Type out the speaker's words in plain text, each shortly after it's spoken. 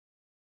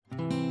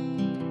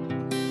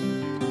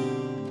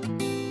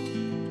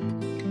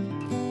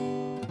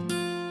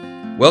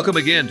Welcome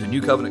again to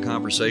New Covenant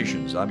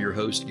Conversations. I'm your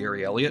host,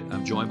 Gary Elliott.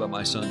 I'm joined by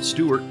my son,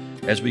 Stuart,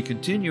 as we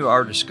continue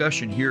our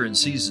discussion here in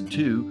Season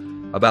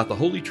 2 about the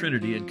Holy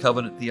Trinity and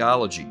covenant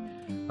theology.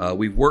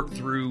 We've worked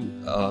through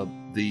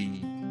the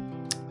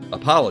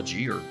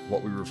apology, or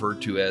what we refer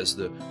to as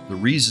the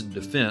reasoned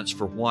defense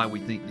for why we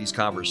think these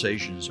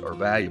conversations are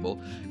valuable.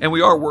 And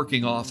we are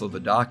working off of a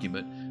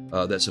document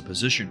that's a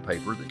position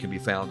paper that can be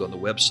found on the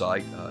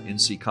website,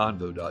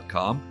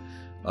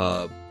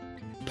 ncconvo.com.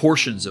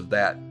 Portions of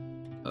that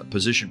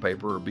position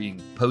paper are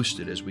being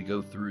posted as we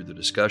go through the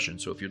discussion.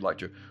 So if you'd like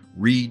to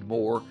read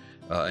more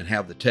and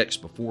have the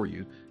text before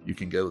you, you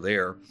can go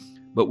there.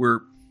 But we're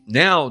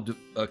now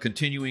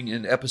continuing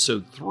in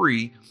episode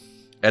 3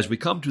 as we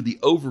come to the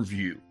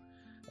overview.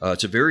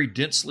 It's a very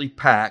densely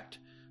packed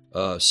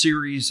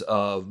series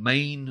of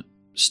main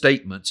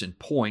statements and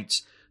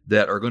points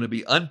that are going to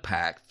be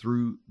unpacked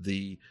through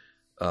the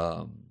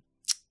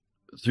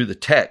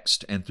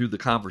text and through the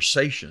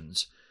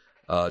conversations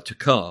to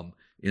come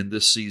in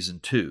this season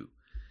 2.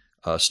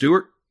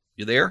 Stuart,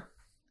 you there?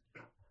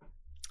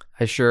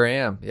 I sure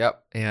am.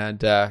 Yep.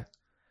 And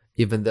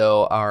even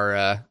though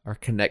our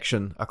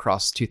connection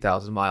across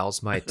 2,000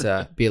 miles might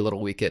be a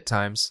little weak at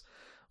times,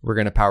 we're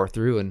going to power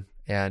through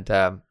and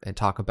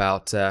talk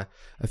about a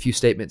few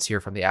statements here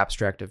from the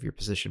abstract of your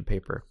position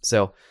paper.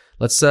 So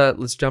let's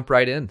jump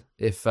right in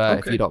if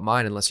you don't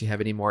mind, unless you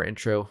have any more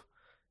intro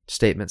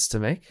statements to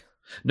make.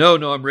 No,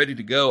 I'm ready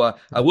to go.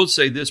 I will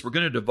say this. We're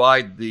going to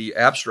divide the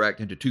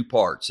abstract into 2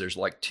 parts. There's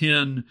like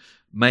 10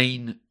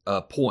 main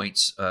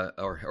points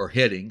or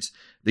headings.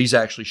 These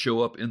actually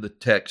show up in the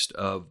text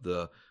of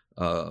the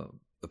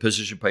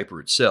position paper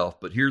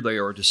itself, but here they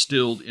are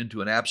distilled into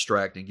an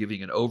abstract and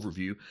giving an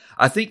overview.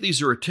 I think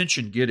these are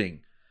attention-getting.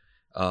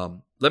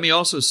 Let me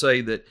also say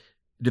that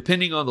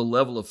depending on the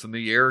level of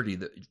familiarity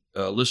that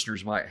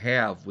listeners might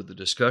have with the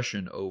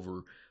discussion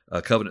over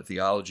covenant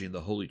theology and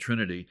the Holy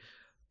Trinity,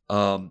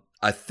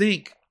 I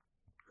think,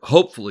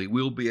 hopefully,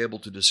 we'll be able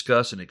to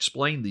discuss and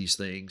explain these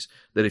things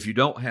that if you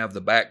don't have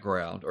the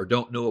background or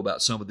don't know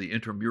about some of the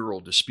intramural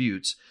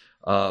disputes,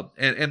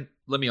 and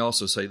let me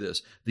also say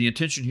this, the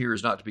intention here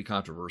is not to be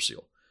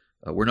controversial.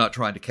 We're not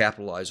trying to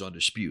capitalize on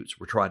disputes.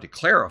 We're trying to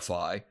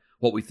clarify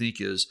what we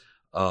think is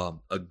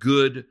a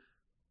good,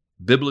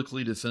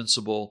 biblically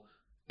defensible,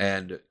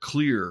 and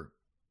clear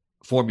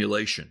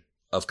formulation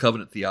of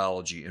covenant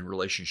theology in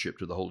relationship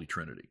to the Holy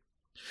Trinity.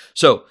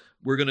 So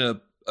we're going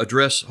to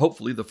address,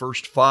 hopefully, the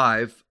first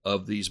 5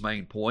 of these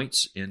main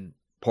points in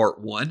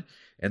part 1,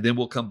 and then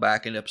we'll come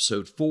back in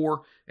episode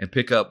 4 and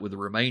pick up with the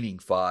remaining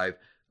 5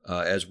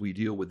 as we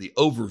deal with the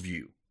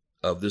overview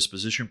of this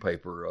position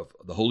paper of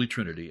the Holy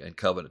Trinity and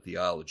covenant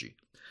theology.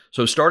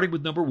 So starting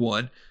with number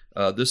 1,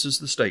 this is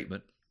the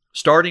statement: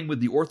 starting with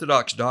the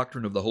orthodox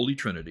doctrine of the Holy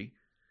Trinity,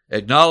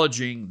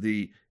 acknowledging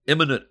the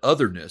immanent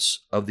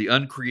otherness of the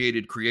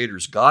uncreated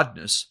Creator's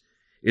godness,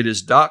 it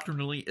is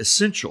doctrinally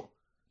essential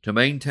to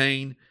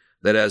maintain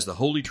that as the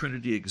Holy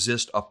Trinity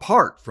exists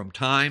apart from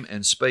time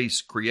and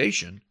space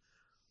creation,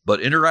 but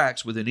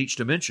interacts within each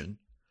dimension,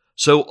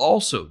 so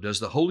also does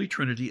the Holy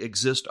Trinity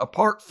exist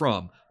apart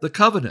from the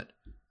covenant,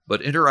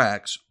 but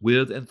interacts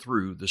with and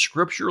through the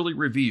scripturally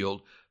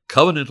revealed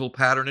covenantal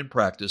pattern and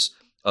practice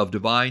of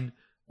divine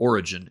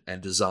origin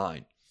and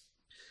design.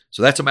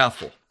 So that's a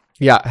mouthful.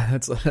 Yeah,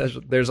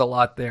 there's a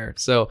lot there.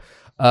 So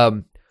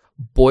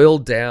boil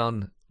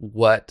down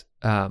what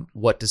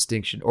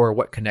distinction or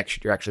what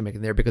connection you're actually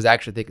making there, because I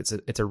actually think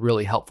it's a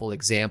really helpful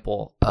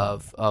example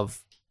of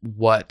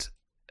what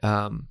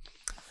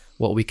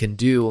we can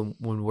do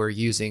when we're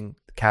using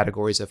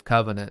categories of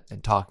covenant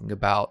and talking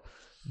about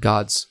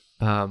God's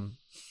God's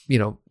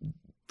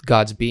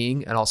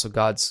being and also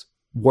God's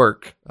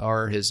work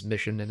or his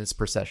mission and his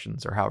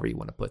processions, or however you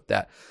want to put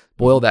that.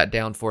 Boil that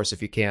down for us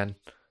if you can.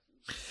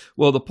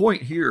 Well, the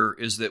point here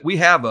is that we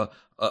have a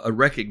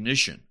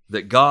recognition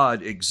that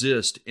God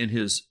exists in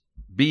his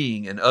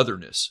being and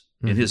otherness,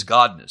 in his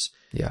godness.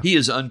 Yeah. He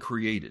is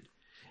uncreated.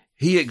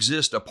 He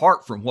exists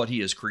apart from what he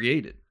has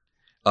created.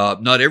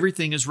 Not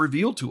everything is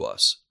revealed to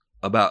us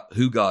about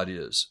who God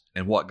is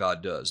and what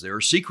God does. There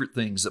are secret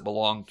things that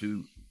belong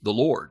to the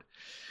Lord.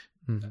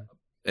 Mm-hmm.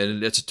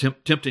 And it's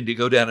tempting to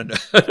go down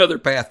another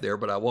path there,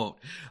 but I won't.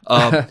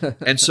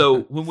 And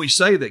so when we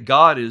say that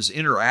God is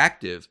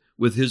interactive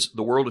with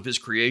the world of his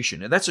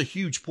creation, and that's a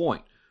huge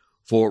point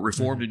for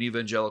Reformed and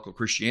evangelical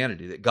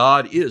Christianity, that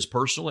God is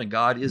personal and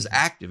God is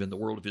active in the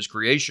world of his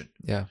creation.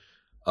 Yeah.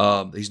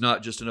 He's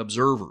not just an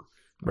observer,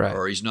 right,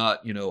 or he's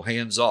not,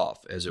 hands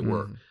off, as it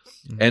were.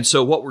 Mm-hmm. And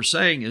so what we're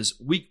saying is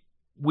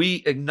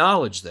we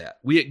acknowledge that.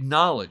 We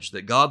acknowledge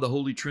that God, the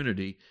Holy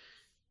Trinity,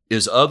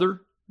 is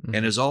other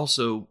and is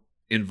also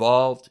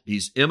involved.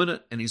 He's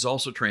immanent and he's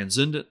also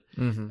transcendent.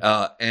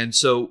 And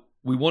so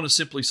we want to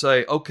simply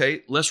say,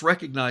 okay, let's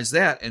recognize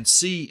that and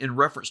see in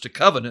reference to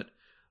covenant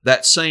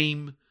that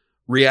same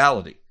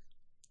reality,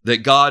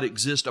 that God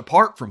exists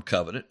apart from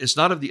covenant. It's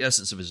not of the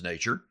essence of his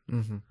nature,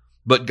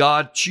 but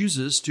God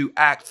chooses to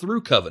act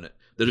through covenant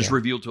that is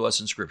revealed to us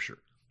in Scripture.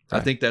 Right.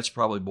 I think that's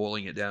probably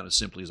boiling it down as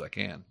simply as I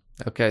can.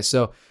 Okay,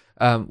 so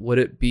would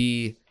it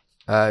be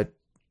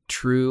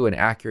true and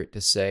accurate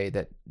to say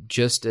that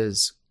just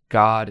as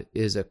God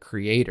is a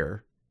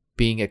creator,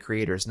 being a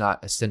creator is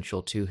not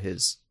essential to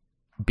his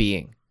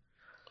being.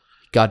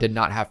 God did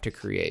not have to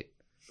create.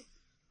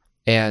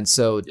 And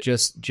so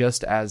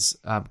just as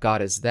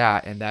God is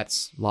that, and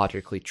that's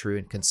logically true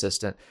and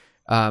consistent,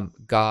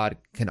 God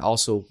can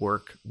also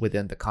work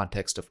within the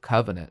context of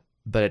covenant,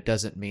 but it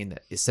doesn't mean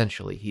that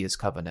essentially he is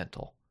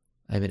covenantal,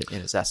 I mean,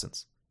 in his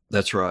essence.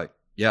 That's right.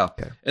 Yeah.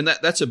 Okay. And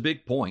that's a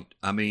big point.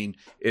 I mean,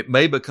 it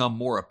may become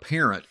more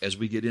apparent as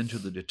we get into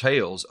the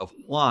details of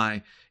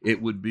why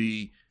it would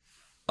be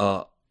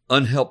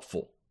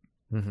unhelpful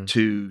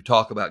to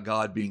talk about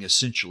God being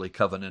essentially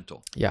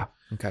covenantal. Yeah.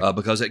 Okay.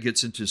 Because that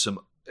gets into some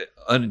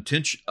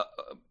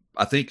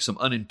some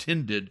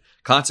unintended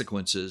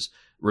consequences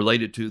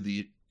related to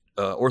the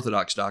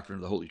Orthodox doctrine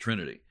of the Holy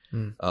Trinity.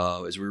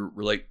 As we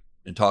relate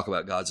and talk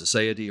about God's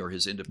aseity or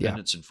his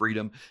independence and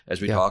freedom, as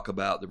we talk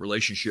about the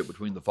relationship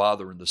between the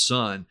Father and the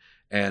Son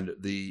and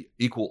the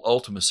equal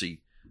ultimacy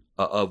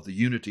of the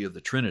unity of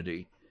the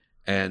Trinity,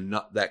 and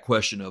not that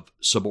question of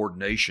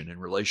subordination and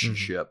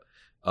relationship.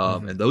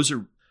 And those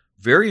are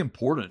very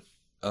important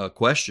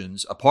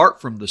questions.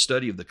 Apart from the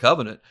study of the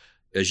covenant,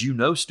 as you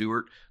know,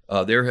 Stuart,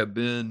 there have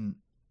been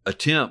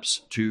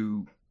attempts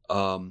to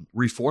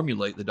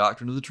reformulate the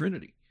doctrine of the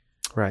Trinity.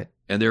 Right.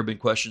 And there have been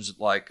questions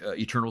like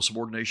eternal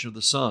subordination of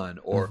the Son,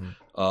 or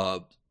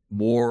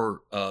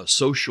more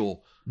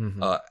social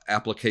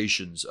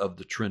applications of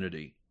the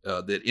Trinity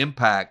that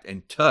impact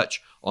and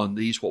touch on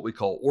these, what we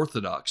call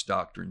orthodox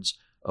doctrines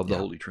of the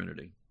Holy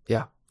Trinity.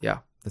 Yeah. Yeah.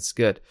 That's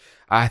good.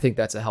 I think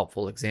that's a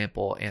helpful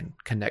example and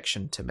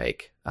connection to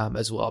make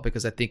as well,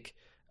 because I think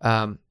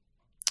a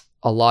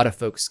lot of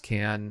folks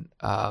can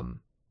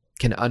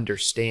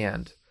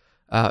understand,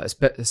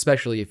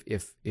 especially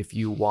if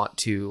you want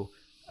to,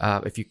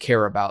 if you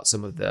care about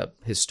some of the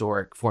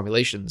historic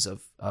formulations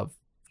of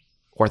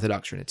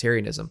Orthodox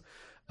Trinitarianism,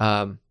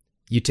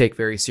 you take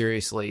very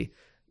seriously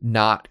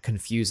not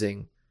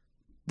confusing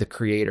the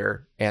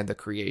creator and the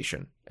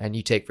creation, and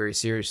you take very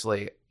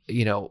seriously,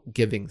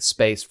 giving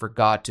space for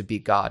God to be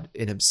God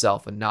in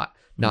himself, and not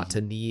to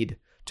need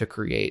to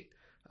create,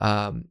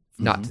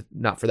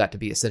 not for that to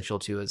be essential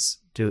to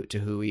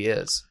who he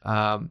is.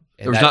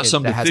 There's not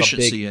some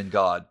deficiency in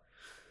God.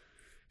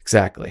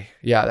 Exactly.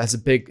 Yeah, has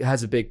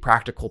a big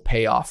practical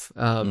payoff,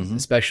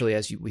 especially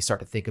as we start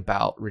to think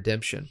about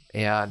redemption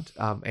and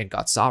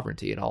God's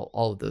sovereignty and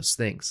all of those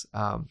things.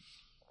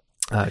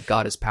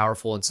 God is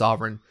powerful and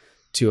sovereign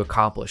to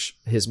accomplish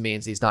his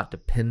means. He's not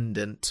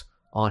dependent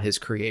on his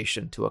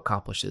creation to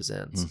accomplish his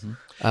ends.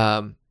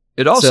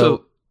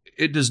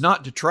 It does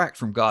not detract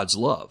from God's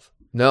love.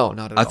 No,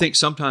 not at all. I think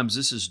sometimes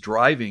this is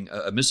driving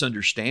a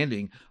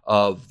misunderstanding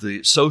of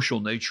the social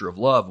nature of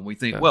love. And we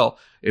think, well,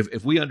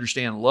 if we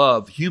understand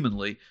love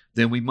humanly,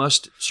 then we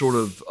must sort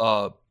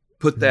of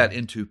put that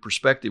into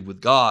perspective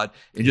with God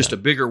in just a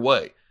bigger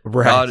way.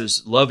 Right. God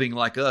is loving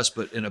like us,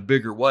 but in a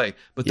bigger way.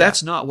 But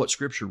that's not what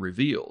Scripture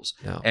reveals.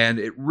 No. And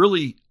it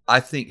really, I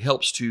think,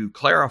 helps to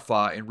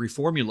clarify and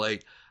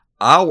reformulate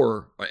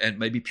and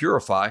maybe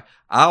purify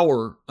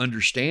our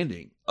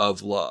understanding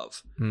of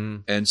love.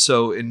 And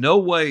so in no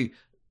way,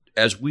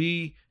 as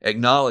we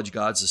acknowledge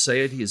God's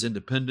aseity, his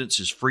independence,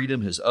 his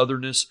freedom, his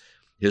otherness,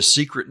 his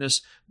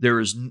secretness, there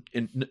is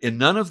in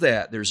none of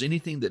that, there's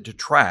anything that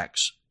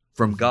detracts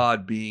from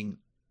God being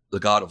the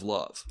God of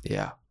love.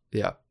 Yeah.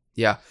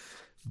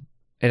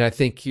 And I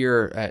think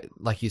here,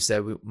 like you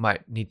said, we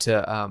might need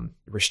to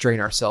restrain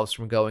ourselves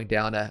from going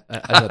down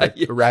another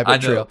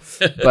rabbit trail.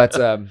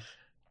 But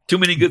too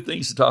many good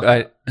things to talk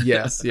about.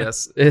 Yes,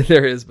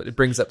 there is, but it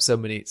brings up so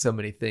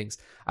many things.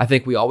 I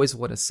think we always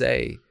want to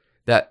say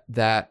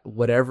that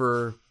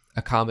whatever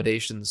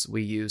accommodations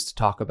we use to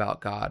talk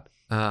about God,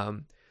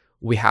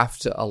 we have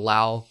to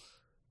allow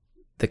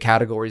the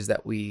categories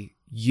that we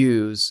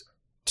use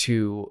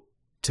to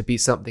be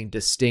something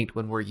distinct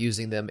when we're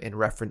using them in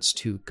reference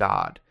to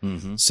God.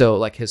 So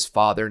like his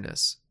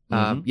fatherness.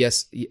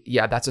 Yes,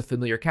 that's a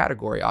familiar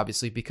category,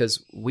 obviously,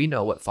 because we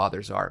know what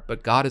fathers are,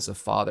 but God is a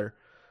father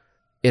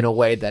in a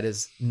way that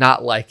is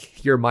not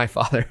like you're my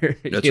father.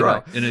 That's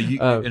right. In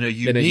a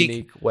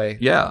unique way.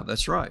 Yeah,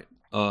 that's right.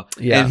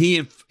 And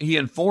he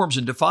informs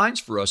and defines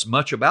for us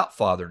much about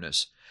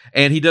fatherness,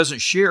 and he doesn't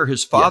share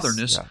his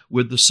fatherness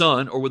with the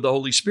Son or with the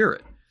Holy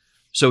Spirit.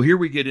 So here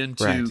we get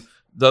into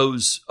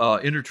those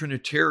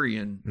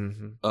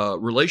intertrinitarian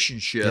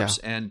relationships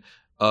and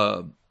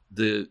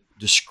the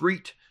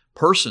discrete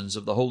persons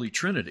of the Holy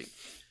Trinity.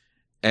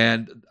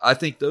 And I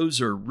think those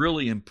are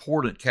really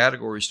important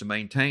categories to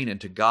maintain and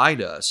to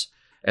guide us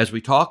as we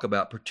talk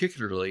about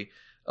particularly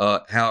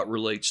how it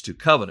relates to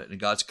covenant and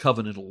God's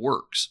covenantal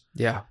works.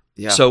 Yeah.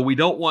 So we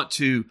don't want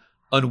to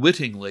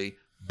unwittingly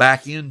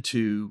back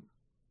into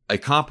a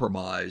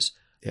compromise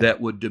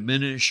that would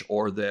diminish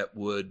or that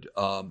would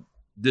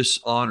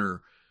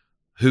dishonor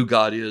who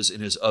God is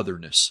in his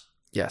otherness.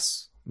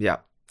 Yes. Yeah,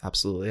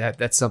 absolutely.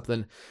 That's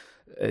something,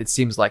 it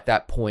seems like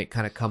that point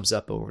kind of comes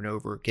up over and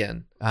over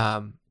again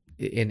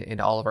in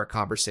all of our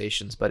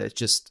conversations, but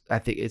I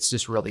think it's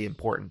just really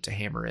important to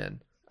hammer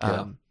in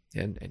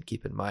and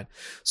keep in mind.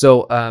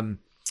 So,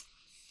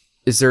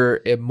 is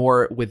there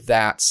more with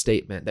that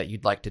statement that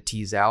you'd like to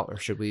tease out, or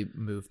should we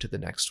move to the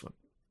next one?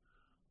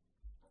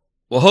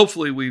 Well,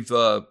 hopefully we've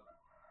got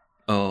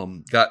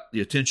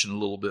the attention a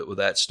little bit with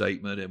that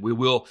statement, and we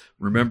will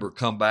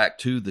come back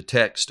to the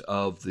text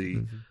of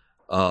the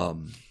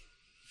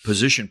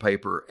position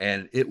paper,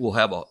 and it will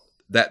have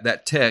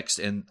that text,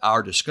 and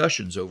our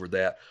discussions over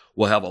that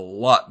will have a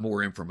lot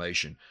more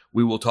information.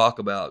 We will talk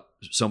about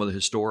some of the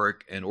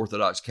historic and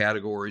orthodox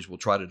categories. We'll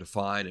try to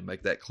define and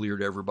make that clear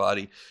to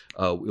everybody.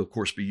 We'll, of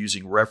course, be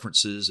using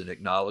references and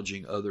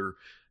acknowledging other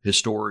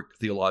historic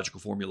theological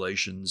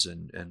formulations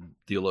and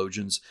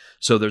theologians.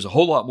 So there's a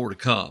whole lot more to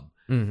come,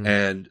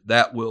 and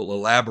that will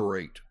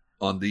elaborate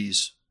on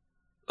these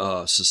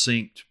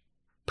succinct,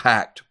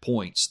 packed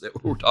points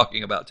that we're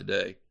talking about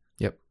today.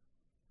 Yep.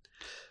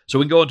 So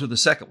we can go into the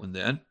second one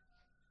then.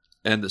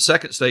 And the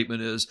second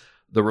statement is,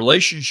 the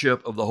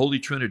relationship of the Holy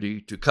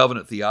Trinity to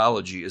covenant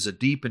theology is a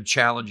deep and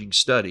challenging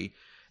study,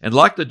 and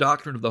like the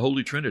doctrine of the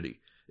Holy Trinity,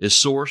 is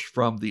sourced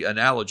from the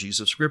analogies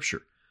of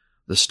Scripture.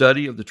 The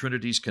study of the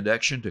Trinity's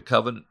connection to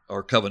covenant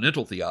or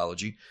covenantal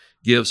theology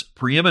gives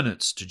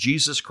preeminence to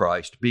Jesus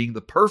Christ being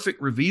the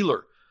perfect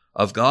revealer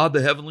of God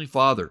the Heavenly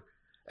Father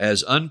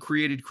as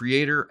uncreated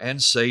Creator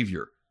and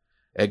Savior.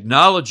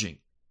 Acknowledging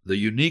the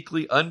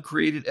uniquely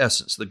uncreated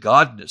essence, the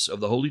godness of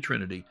the Holy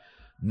Trinity,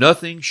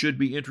 nothing should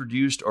be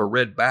introduced or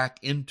read back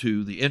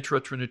into the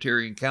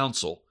intra-Trinitarian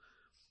council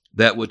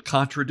that would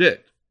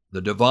contradict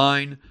the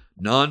divine,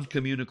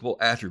 non-communicable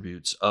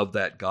attributes of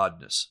that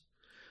godness.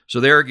 So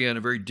there again,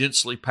 a very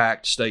densely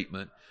packed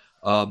statement.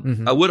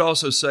 I would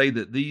also say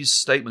that these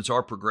statements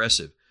are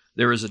progressive.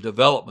 There is a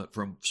development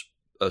from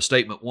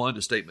statement 1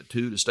 to statement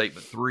 2 to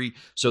statement 3.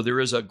 So there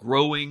is a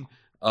growing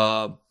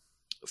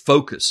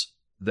focus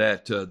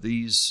that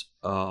these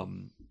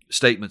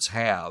statements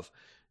have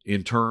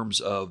in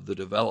terms of the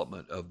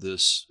development of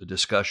this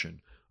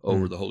discussion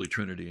over the Holy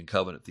Trinity and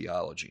covenant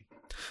theology.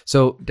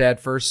 So,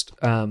 Dad, first,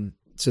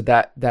 so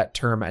that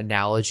term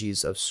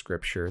analogies of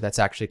Scripture, that's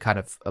actually kind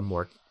of a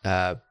more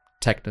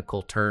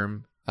technical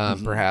term.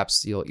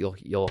 Perhaps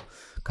you'll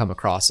come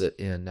across it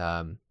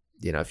in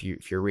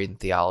if you're reading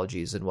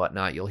theologies and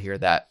whatnot, you'll hear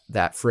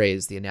that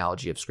phrase, the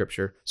analogy of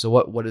Scripture. So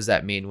what does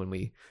that mean when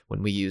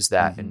we use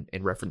that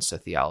in reference to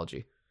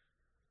theology?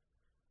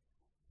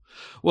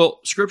 Well,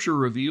 Scripture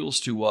reveals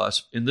to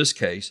us, in this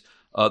case,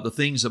 the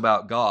things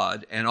about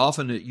God, and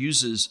often it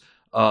uses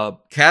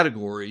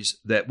categories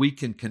that we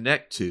can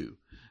connect to.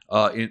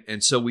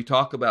 And so we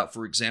talk about,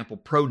 for example,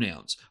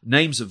 pronouns,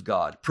 names of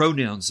God,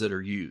 pronouns that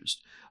are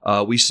used.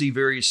 We see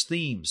various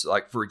themes,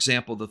 like, for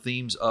example, the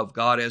themes of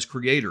God as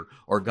Creator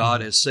or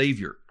God as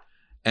Savior.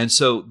 And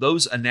so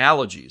those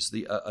analogies,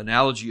 the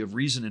analogy of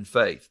reason and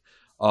faith,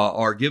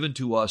 are given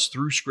to us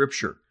through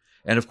Scripture.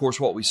 And of course,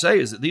 what we say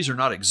is that these are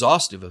not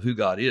exhaustive of who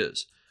God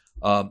is.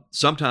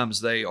 Sometimes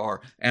they are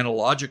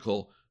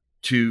analogical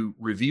to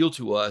reveal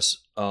to us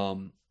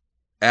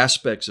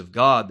aspects of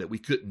God that we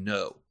couldn't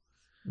know.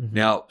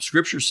 Now,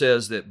 Scripture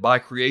says that by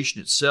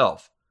creation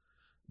itself,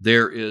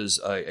 there is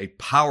a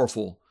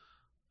powerful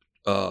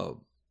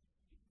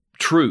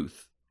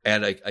truth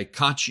and a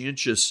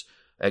conscientious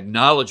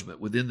acknowledgement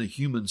within the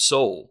human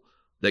soul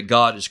that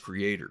God is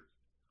Creator.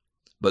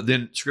 But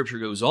then Scripture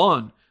goes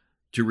on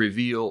to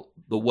reveal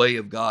the way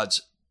of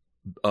God's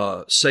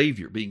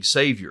Savior, being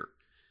Savior.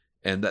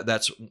 And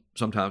that's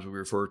sometimes we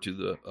refer to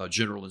the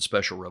general and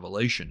special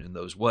revelation in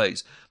those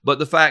ways. But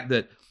the fact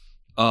that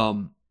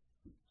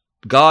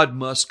God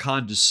must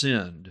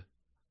condescend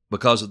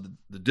because of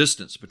the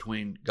distance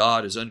between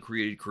God as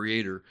uncreated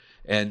Creator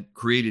and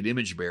created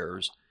image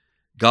bearers,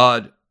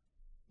 God,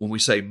 when we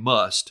say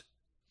must,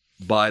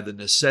 by the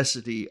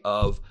necessity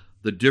of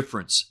the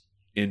difference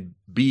in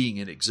being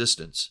and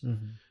existence,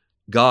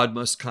 God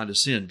must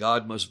condescend.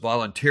 God must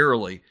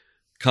voluntarily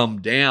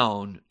come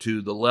down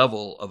to the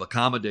level of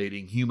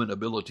accommodating human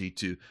ability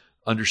to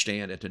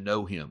understand and to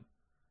know Him.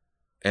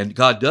 And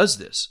God does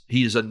this.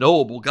 He is a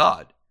knowable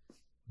God,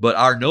 but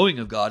our knowing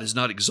of God is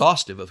not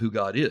exhaustive of who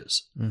God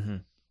is.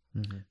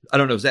 I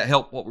don't know, does that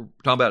help what we're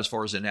talking about as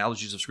far as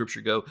analogies of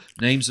Scripture go?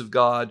 Names of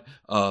God,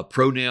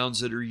 pronouns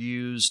that are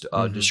used,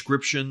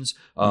 descriptions,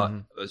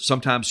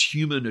 sometimes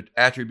human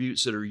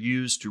attributes that are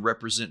used to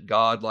represent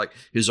God, like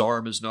His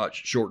arm is not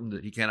shortened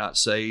that He cannot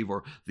save,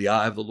 or the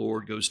eye of the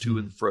Lord goes to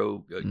and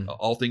fro.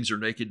 All things are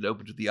naked and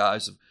open to the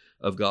eyes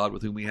of God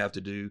with whom we have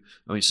to do.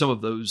 I mean, some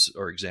of those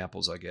are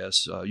examples, I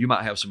guess. You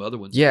might have some other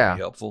ones that would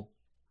be helpful.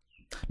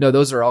 No,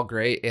 those are all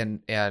great.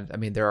 And I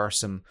mean, there are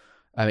some,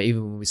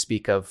 even when we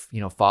speak of,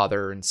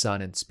 Father and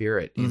Son and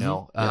Spirit,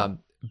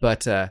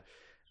 but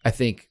I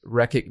think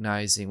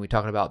recognizing, we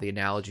talking about the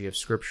analogy of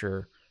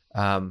Scripture,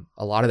 a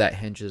lot of that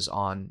hinges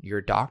on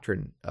your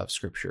doctrine of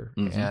Scripture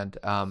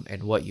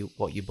and what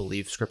you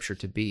believe Scripture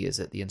to be. Is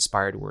it the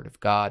inspired Word of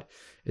God?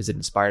 Is it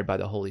inspired by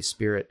the Holy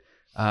Spirit?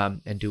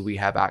 And do we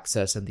have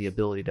access and the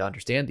ability to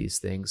understand these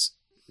things,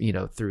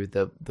 through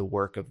the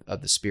work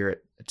of the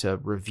Spirit to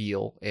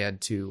reveal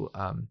and to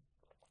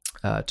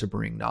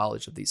bring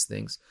knowledge of these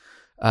things?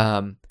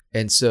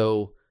 And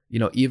so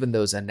even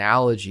those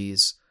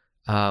analogies,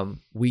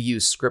 we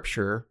use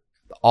Scripture,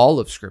 all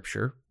of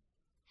Scripture,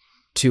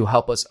 to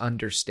help us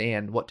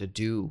understand what to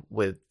do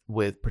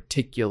with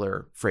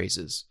particular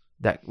phrases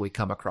that we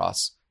come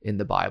across in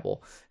the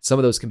Bible. Some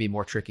of those can be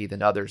more tricky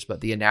than others,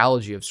 but the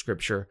analogy of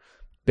Scripture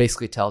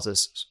basically tells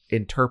us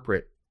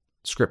interpret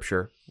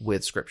Scripture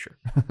with Scripture.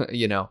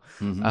 Use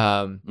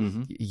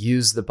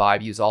the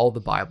Bible, use all of the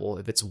Bible.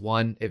 If it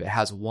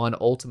has one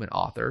ultimate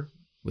author,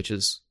 which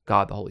is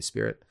God the Holy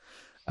Spirit,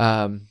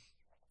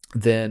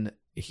 then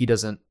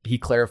he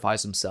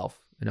clarifies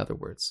himself. In other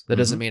words, that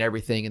doesn't mean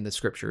everything in the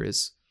Scripture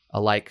is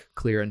alike,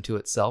 clear unto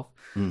itself.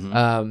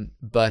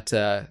 But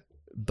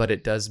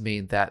it does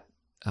mean that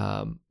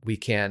we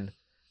can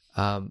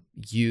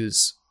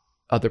use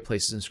other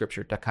places in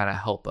Scripture to kind of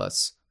help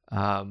us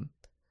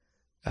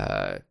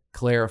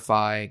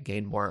clarify,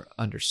 gain more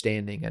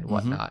understanding, and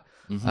whatnot.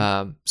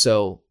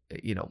 So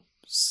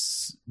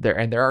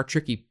there are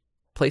tricky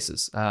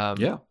places.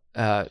 That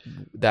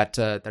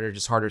are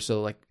just harder.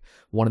 So like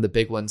one of the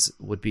big ones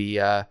would be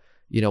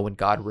when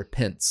God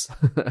repents,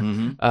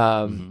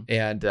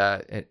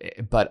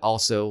 but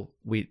also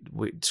we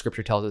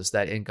Scripture tells us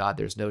that in God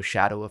there's no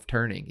shadow of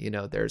turning.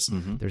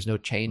 There's no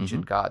change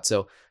in God.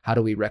 So how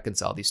do we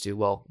reconcile these two?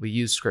 Well, we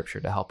use Scripture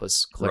to help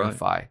us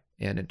clarify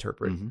and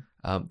interpret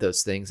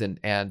those things, and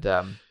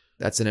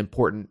that's an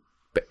important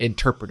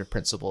interpretive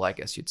principle, I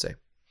guess you'd say.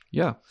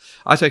 Yeah.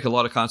 I take a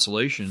lot of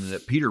consolation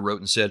that Peter wrote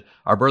and said,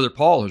 our brother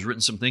Paul has written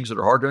some things that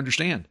are hard to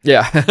understand.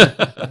 Yeah.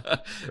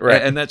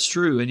 Right. And that's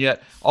true. And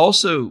yet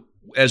also,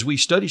 as we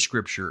study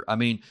Scripture,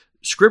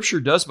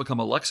 Scripture does become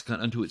a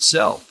lexicon unto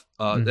itself.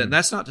 And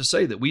that's not to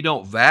say that we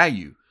don't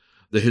value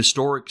the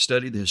historic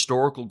study, the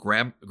historical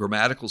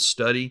grammatical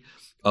study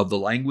of the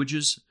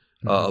languages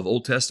of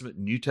Old Testament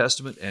and New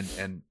Testament,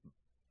 and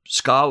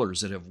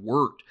scholars that have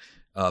worked,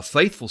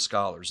 faithful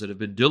scholars that have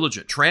been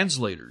diligent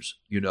translators,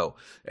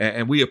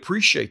 and we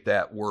appreciate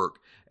that work.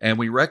 And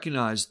we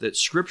recognize that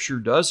Scripture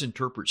does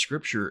interpret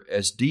Scripture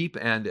as deep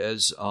and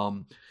as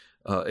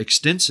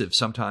extensive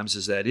sometimes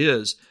as that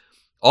is.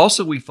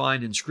 Also, we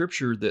find in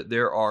Scripture that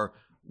there are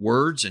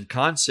words and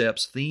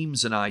concepts,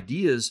 themes and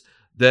ideas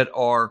that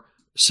are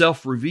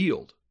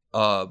self-revealed.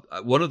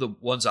 One of the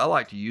ones I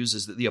like to use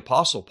is that the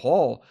Apostle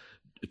Paul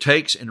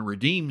takes and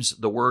redeems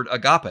the word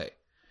agape.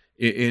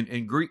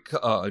 In Greek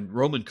and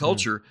Roman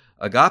culture,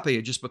 agape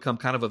had just become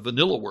kind of a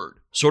vanilla word,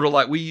 sort of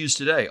like we use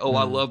today. Oh,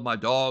 I love my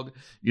dog.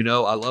 I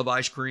love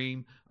ice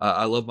cream.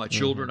 I love my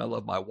children. I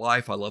love my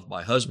wife. I love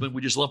my husband.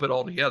 We just lump it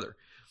all together.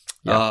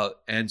 Yeah.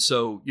 And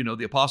so,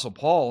 the Apostle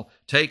Paul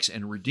takes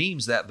and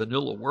redeems that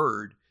vanilla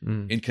word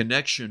in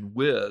connection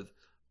with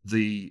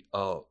the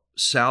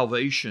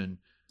salvation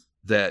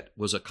that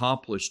was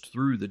accomplished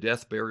through the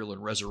death, burial,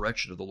 and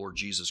resurrection of the Lord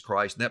Jesus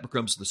Christ. And that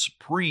becomes the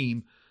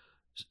supreme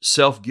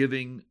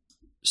self-giving,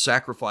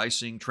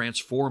 sacrificing,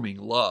 transforming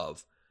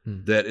love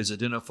that is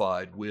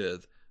identified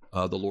with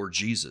the Lord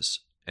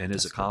Jesus and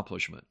his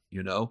accomplishment,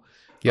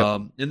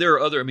 Yep. And there are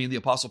other, the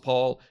Apostle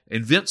Paul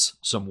invents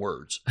some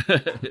words,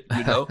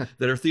 that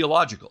are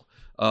theological.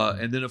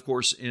 And then, of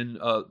course, in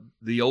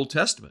the Old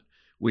Testament,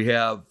 we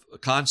have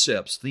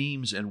concepts,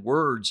 themes, and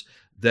words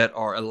that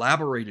are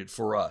elaborated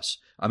for us.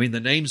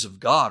 The names of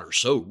God are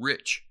so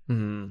rich.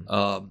 And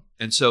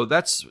so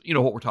that's,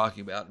 what we're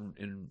talking about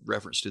in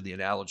reference to the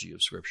analogy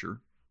of Scripture.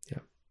 Yeah.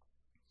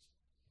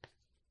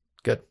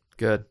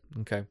 Good.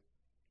 Okay.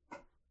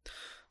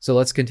 So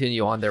let's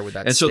continue on there with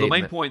that. And statement. So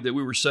the main point that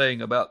we were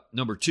saying about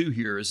number 2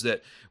 here is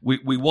that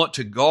we want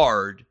to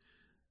guard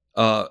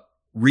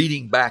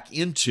reading back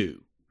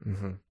into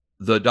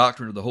the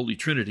doctrine of the Holy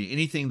Trinity,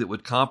 anything that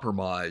would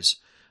compromise,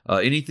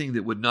 anything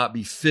that would not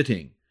be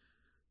fitting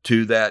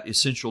to that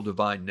essential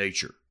divine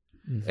nature.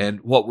 And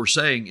what we're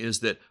saying is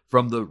that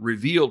from the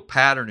revealed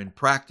pattern and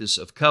practice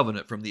of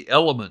covenant, from the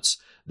elements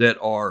that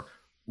are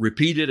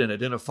repeated and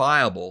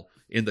identifiable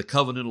in the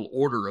covenantal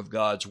order of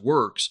God's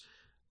works,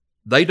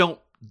 they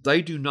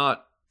do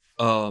not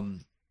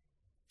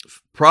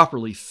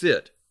properly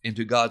fit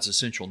into God's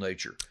essential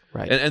nature.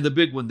 Right. And the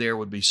big one there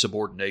would be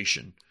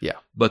subordination. Yeah.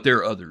 But there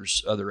are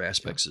other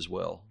aspects as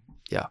well.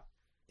 Yeah.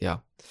 Yeah.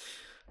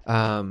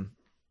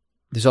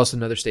 There's also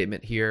another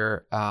statement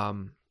here.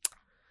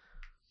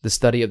 The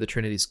study of the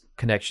Trinity's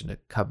connection to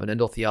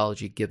covenantal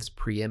theology gives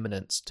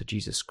preeminence to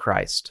Jesus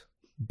Christ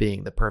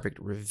being the perfect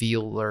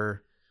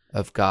revealer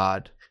of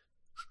God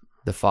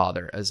the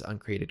Father as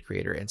uncreated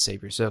creator and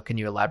savior. So can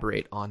you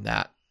elaborate on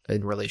that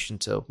in relation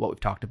to what we've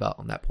talked about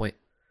on that point?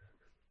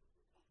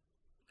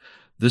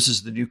 This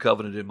is the new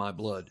covenant in my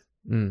blood.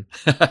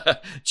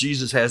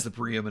 Jesus has the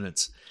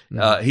preeminence.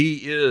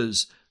 He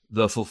is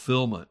the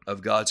fulfillment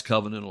of God's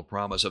covenantal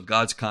promise, of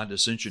God's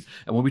condescension.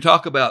 And when we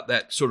talk about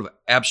that sort of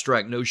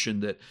abstract notion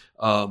that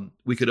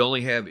we could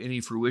only have any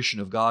fruition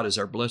of God as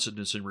our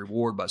blessedness and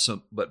reward by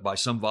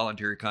some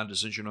voluntary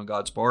condescension on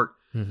God's part,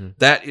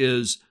 that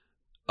is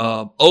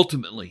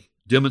ultimately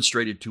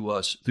demonstrated to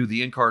us through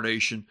the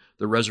incarnation,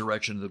 the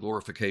resurrection, and the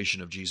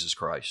glorification of Jesus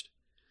Christ.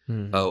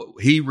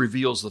 He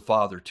reveals the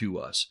Father to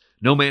us.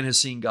 No man has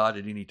seen God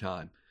at any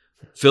time.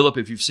 Philip,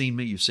 if you've seen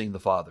me, you've seen the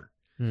Father.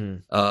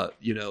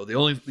 The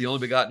only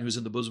begotten who is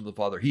in the bosom of the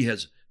Father, he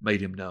has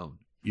made him known.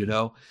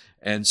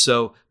 And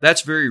so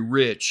that's very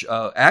rich.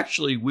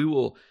 Actually, we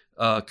will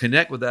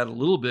connect with that a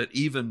little bit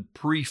even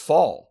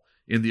pre-fall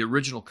in the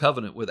original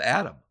covenant with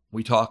Adam.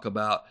 We talk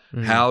about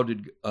how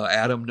did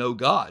Adam know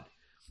God,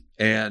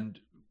 and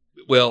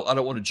well, I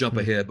don't want to jump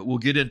ahead, but we'll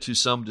get into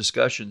some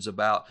discussions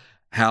about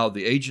how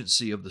the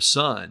agency of the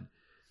Son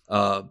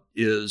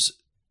is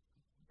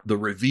the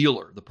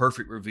revealer, the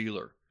perfect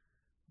revealer.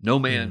 No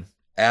man,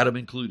 Adam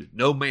included,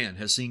 no man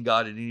has seen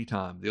God at any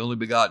time. The only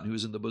begotten who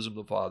is in the bosom of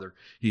the Father,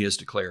 he has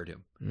declared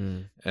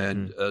him.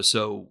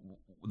 So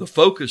the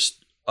focus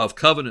of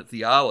covenant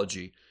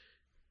theology,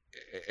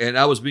 and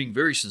I was being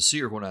very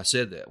sincere when I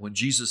said that, when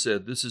Jesus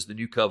said, "This is the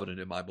new covenant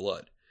in my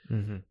blood,"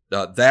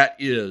 that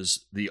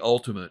is the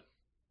ultimate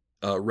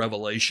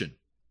revelation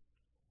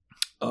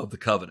of the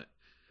covenant,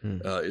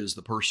 is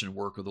the person and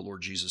work of the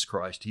Lord Jesus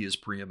Christ. He is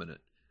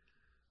preeminent.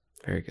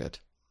 Very good.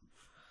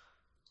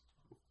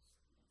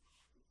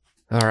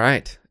 All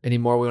right. Any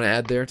more we want to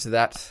add there to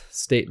that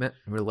statement?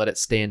 We'll let it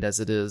stand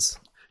as it is.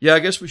 Yeah, I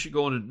guess we should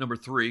go on to number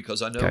 3,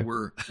 because I know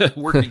we're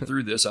working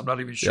through this. I'm not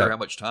even sure how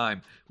much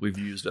time we've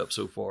used up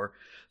so far.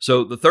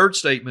 So the third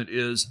statement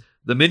is,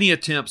 the many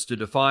attempts to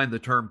define the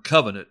term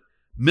covenant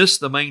miss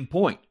the main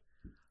point,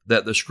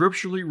 that the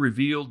scripturally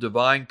revealed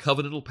divine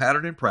covenantal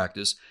pattern and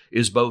practice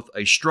is both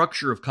a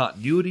structure of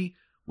continuity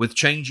with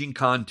changing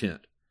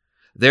content.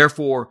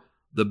 Therefore,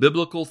 the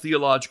biblical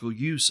theological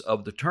use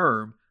of the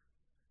term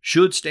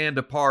should stand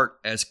apart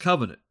as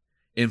covenant,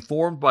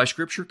 informed by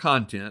scripture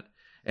content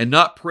and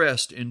not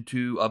pressed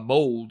into a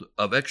mold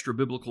of extra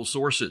biblical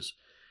sources.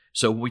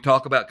 So when we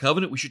talk about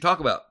covenant, we should talk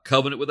about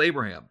covenant with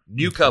Abraham,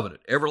 new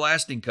covenant,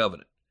 everlasting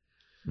covenant.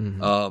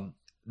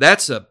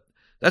 That's a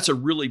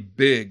really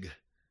big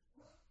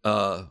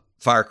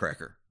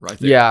firecracker right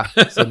there. Yeah.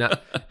 So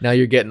now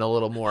you're getting a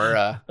little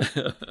more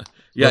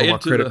more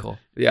critical.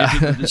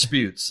 Into the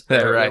disputes.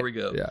 There we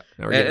go. Yeah.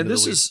 And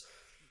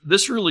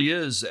this really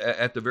is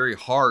at the very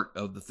heart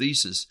of the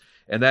thesis,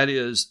 and that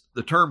is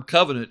the term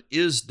covenant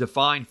is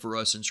defined for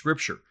us in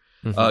Scripture.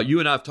 You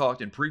and I have talked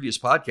in previous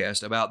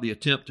podcasts about the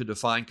attempt to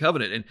define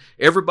covenant, and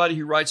everybody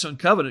who writes on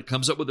covenant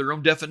comes up with their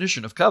own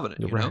definition of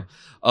covenant. You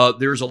know,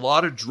 there's a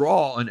lot of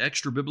draw on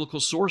extra biblical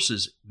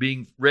sources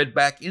being read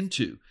back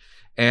into,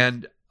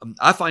 and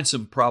I find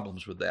some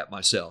problems with that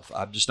myself.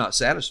 I'm just not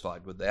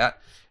satisfied with that,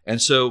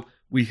 and so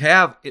we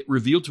have it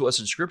revealed to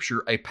us in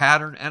Scripture a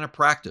pattern and a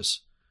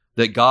practice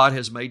that God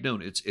has made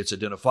known. It's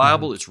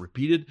identifiable, it's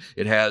repeated,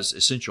 it has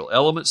essential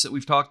elements that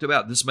we've talked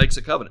about. This makes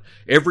a covenant.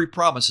 Every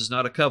promise is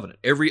not a covenant.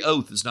 Every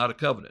oath is not a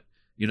covenant.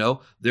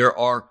 There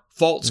are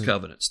false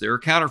covenants. There are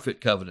counterfeit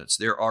covenants.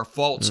 There are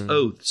false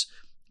oaths.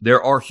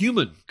 There are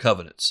human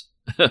covenants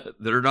that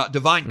are not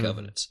divine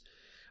covenants.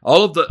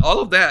 All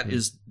of that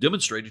is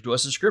demonstrated to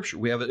us in Scripture.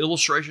 We have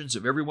illustrations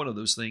of every one of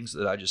those things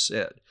that I just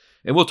said.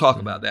 And we'll talk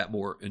about that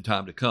more in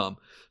time to come.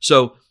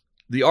 So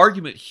the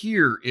argument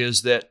here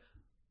is that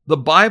the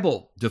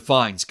Bible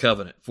defines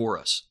covenant for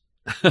us.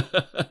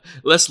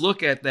 Let's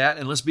look at that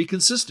and let's be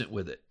consistent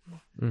with it.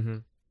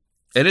 And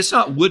it's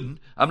not wooden.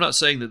 I'm not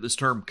saying that this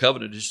term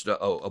covenant is just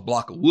a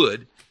block of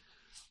wood,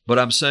 but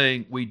I'm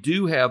saying we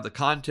do have the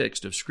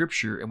context of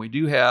Scripture, and we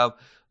do have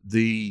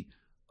the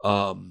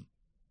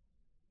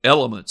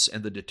elements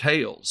and the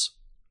details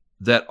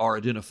that are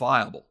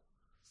identifiable,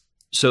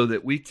 so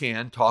that we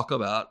can talk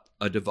about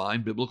a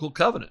divine biblical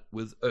covenant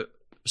with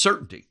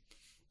certainty.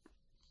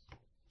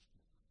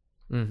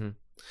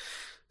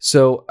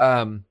 So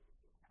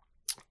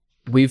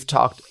we've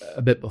talked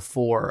a bit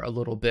before, a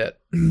little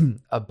bit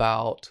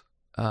about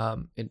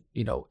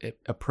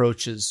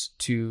approaches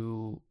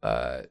to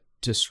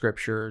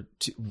Scripture.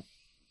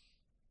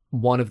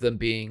 One of them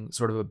being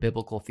sort of a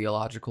biblical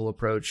theological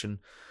approach, and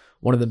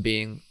one of them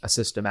being a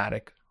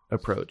systematic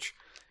approach.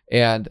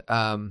 And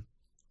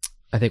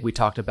I think we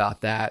talked about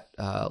that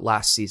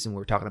last season. We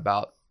were talking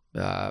about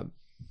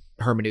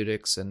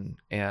hermeneutics and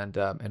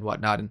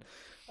whatnot, and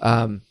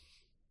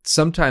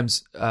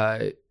sometimes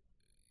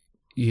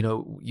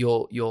you'll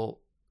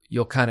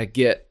kind of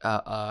get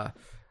a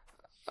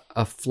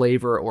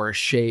flavor or a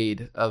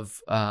shade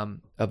of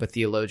a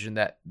theologian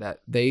that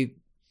they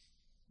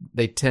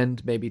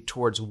tend maybe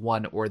towards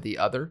one or the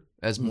other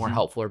as more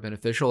helpful or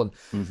beneficial.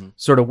 And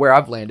sort of where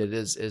I've landed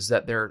is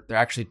that they're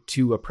actually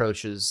two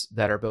approaches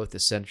that are both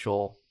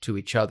essential to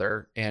each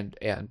other and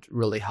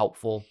really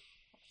helpful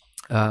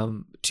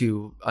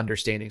to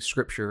understanding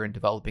Scripture and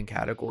developing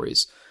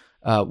categories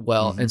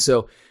well. And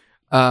so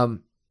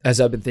as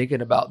I've been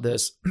thinking about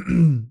this,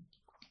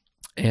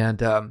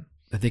 and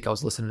I think I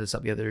was listening to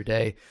something the other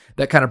day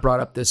that kind of brought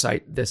up this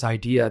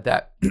idea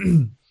that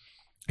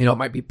it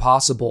might be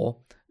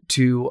possible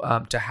to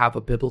have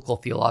a biblical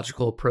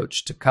theological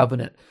approach to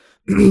covenant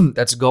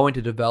that's going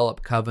to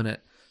develop covenant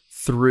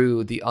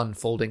through the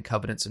unfolding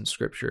covenants in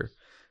Scripture.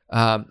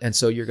 And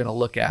so you're going to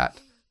look at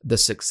the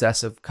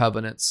successive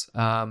covenants,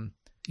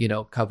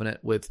 covenant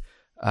with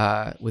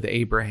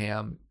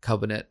Abraham,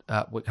 covenant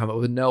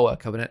with Noah,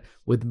 covenant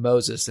with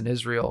Moses and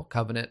Israel,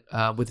 covenant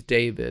with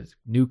David,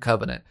 new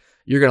covenant,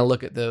 you're going to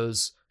look at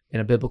those in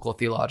a biblical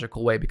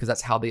theological way because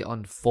that's how they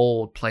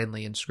unfold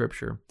plainly in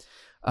Scripture.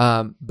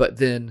 But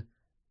then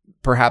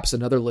perhaps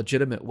another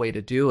legitimate way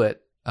to do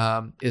it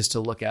is to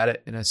look at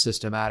it in a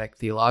systematic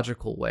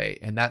theological way.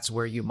 And that's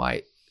where you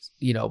might,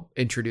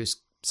 introduce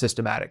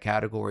systematic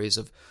categories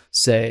of,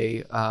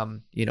 say,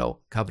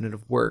 covenant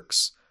of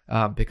works,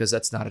 because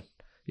that's not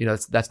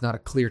a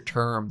clear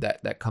term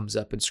that comes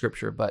up in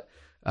Scripture, but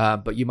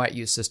you might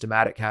use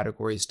systematic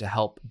categories to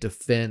help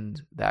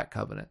defend that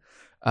covenant.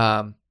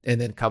 And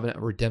then covenant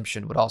of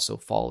redemption would also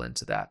fall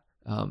into that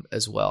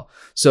as well.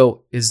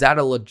 So is that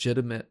a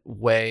legitimate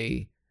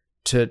way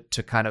to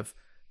kind of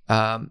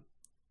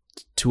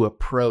to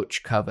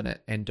approach covenant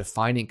and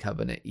defining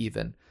covenant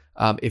even?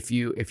 If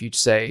you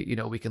say,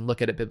 we can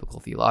look at a biblical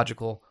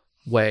theological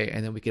way,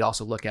 and then we could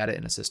also look at it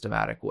in a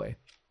systematic way.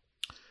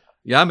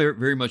 Yeah, I'm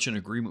very much in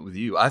agreement with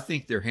you. I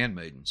think they're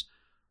handmaidens.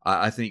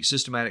 I think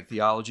systematic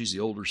theology is the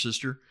older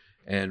sister,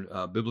 and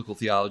biblical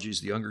theology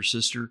is the younger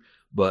sister,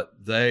 but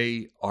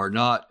they are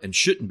not and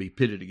shouldn't be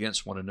pitted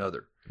against one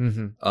another.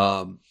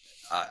 Mm-hmm.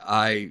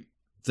 I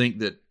think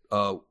that,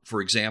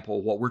 for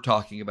example, what we're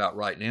talking about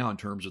right now in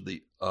terms of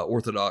the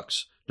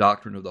Orthodox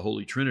doctrine of the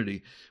Holy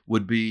Trinity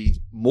would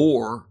be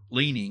more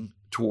leaning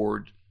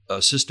toward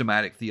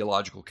systematic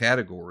theological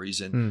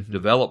categories and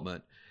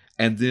development.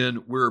 And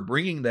then we're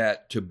bringing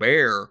that to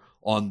bear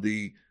on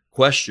the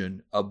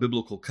question of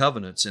biblical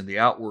covenants and the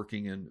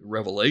outworking and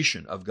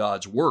revelation of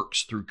God's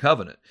works through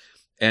covenant.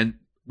 And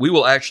we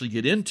will actually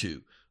get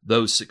into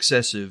those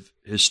successive,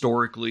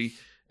 historically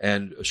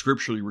and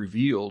scripturally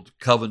revealed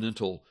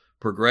covenantal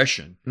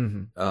progression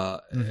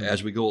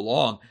as we go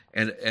along.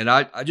 And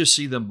I just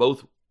see them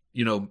both,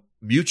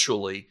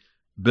 mutually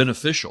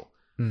beneficial.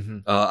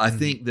 I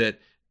think that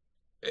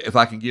if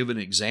I can give an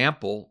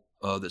example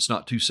that's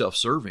not too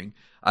self-serving,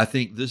 I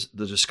think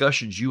the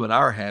discussions you and I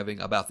are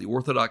having about the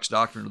Orthodox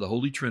doctrine of the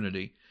Holy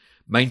Trinity,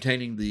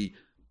 maintaining the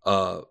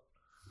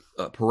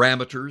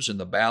parameters and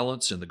the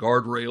balance and the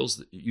guardrails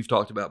that you've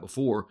talked about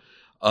before,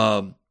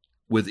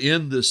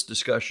 within this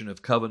discussion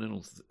of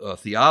covenantal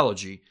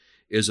theology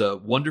is a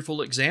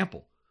wonderful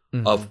example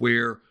of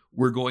where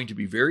we're going to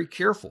be very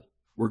careful.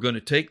 We're going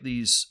to take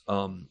these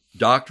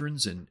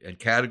doctrines and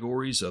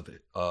categories of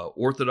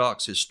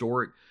Orthodox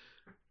historic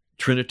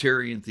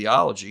Trinitarian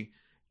theology,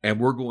 and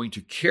we're going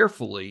to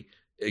carefully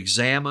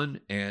examine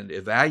and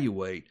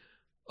evaluate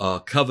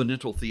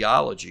covenantal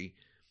theology,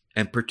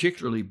 and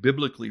particularly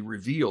biblically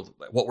revealed.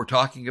 What we're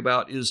talking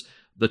about is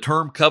the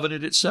term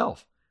covenant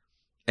itself.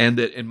 And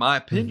that, in my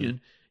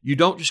opinion, you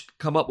don't just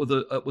come up with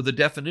a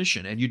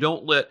definition, and you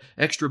don't let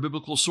extra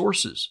biblical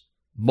sources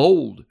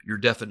mold your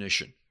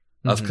definition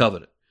of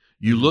covenant.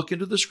 You look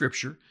into the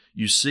Scripture,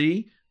 you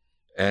see,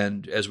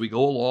 and as we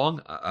go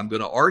along, I'm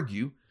going to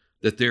argue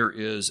that there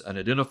is an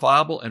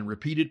identifiable and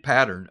repeated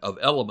pattern of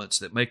elements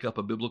that make up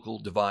a biblical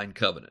divine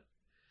covenant.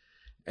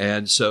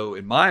 And so,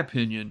 in my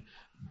opinion,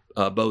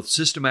 both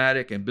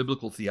systematic and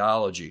biblical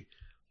theology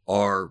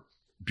are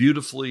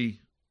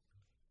beautifully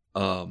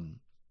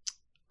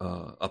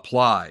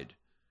applied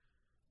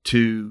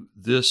to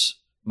this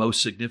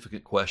most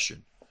significant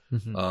question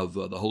of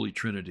the Holy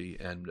Trinity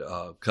and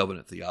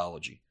covenant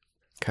theology.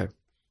 Okay.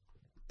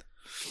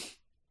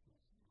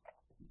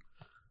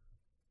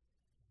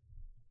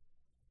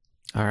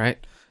 All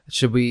right.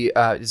 Should we?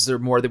 Is there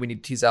more that we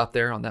need to tease out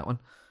there on that one?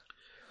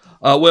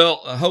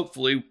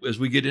 Hopefully, as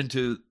we get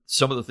into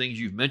some of the things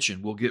you've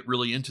mentioned, we'll get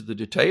really into the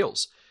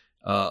details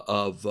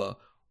of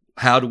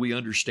how do we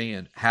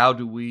understand, how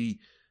do we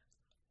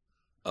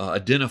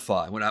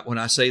identify. When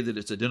I say that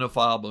it's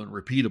identifiable and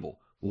repeatable,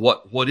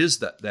 what is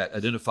that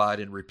identified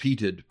and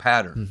repeated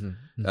pattern?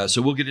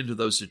 So we'll get into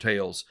those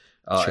details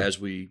as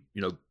we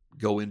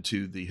go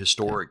into the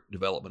historic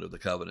development of the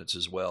covenants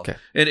as well. Okay.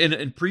 And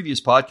in previous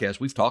podcasts,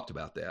 we've talked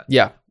about that.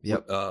 Yeah.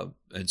 Yep.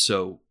 And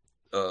so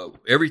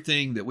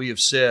everything that we have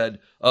said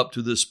up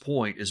to this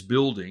point is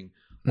building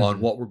on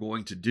what we're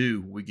going to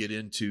do when we get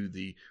into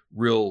the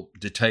real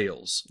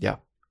details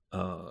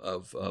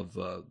of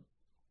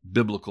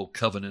biblical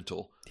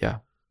covenantal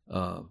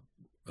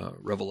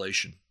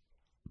revelation.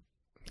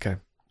 Okay.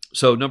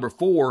 So number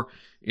 4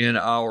 in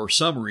our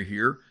summary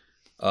here,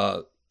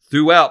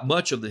 throughout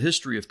much of the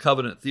history of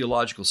covenant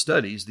theological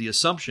studies, the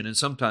assumption and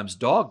sometimes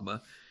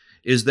dogma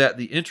is that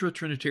the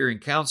intra-Trinitarian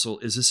council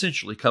is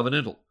essentially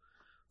covenantal.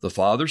 The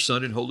Father,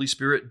 Son, and Holy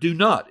Spirit do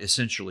not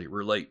essentially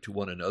relate to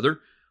one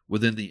another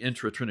within the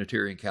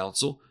intra-Trinitarian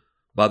council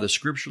by the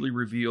scripturally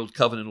revealed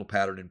covenantal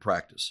pattern and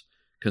practice.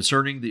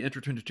 Concerning the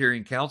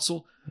intra-Trinitarian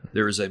council,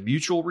 there is a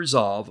mutual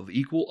resolve of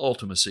equal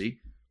ultimacy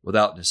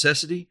without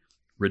necessity,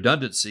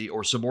 redundancy,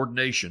 or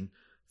subordination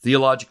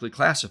theologically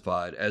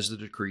classified as the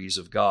decrees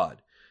of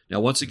God. Now,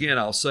 once again,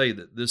 I'll say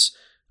that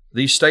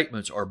these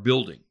statements are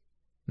building.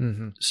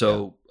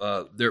 So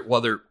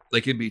while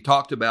they can be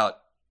talked about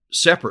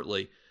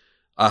separately,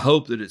 I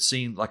hope that it's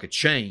seen like a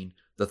chain,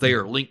 that they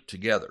are linked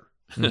together.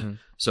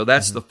 So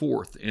that's the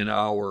 4th in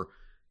our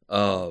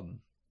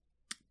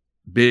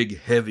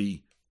big,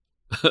 heavy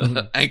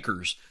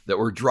anchors that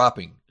we're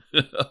dropping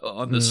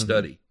on this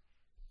study.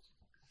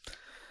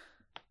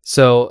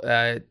 So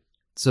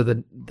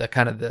the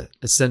kind of the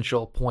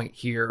essential point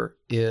here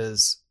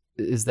is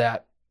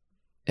that,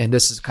 and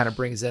this is kind of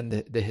brings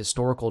in the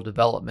historical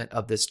development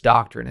of this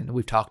doctrine. And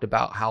we've talked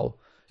about how,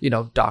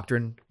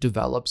 doctrine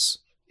develops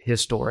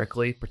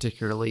historically,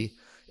 particularly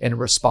in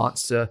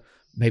response to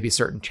maybe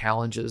certain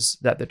challenges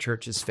that the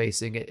church is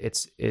facing.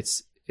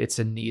 It's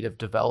in need of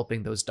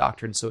developing those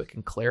doctrines so it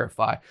can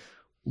clarify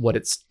what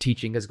its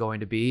teaching is going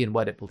to be and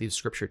what it believes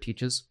Scripture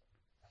teaches,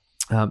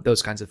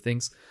 those kinds of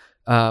things.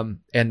 And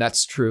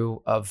that's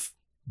true of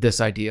this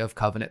idea of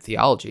covenant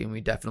theology. And we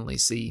definitely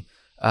see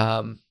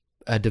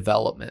a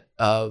development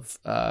of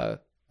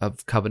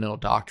covenantal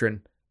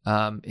doctrine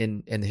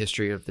in the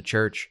history of the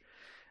church.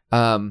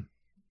 And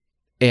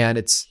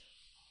it's,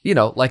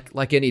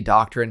 like any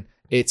doctrine,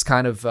 it's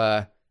kind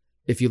of,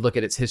 if you look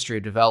at its history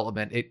of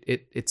development,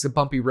 it's a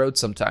bumpy road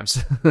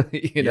sometimes.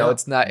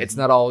 It's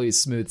not always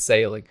smooth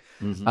sailing.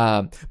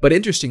 Mm-hmm. But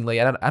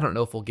interestingly, I don't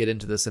know if we'll get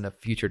into this in a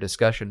future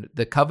discussion,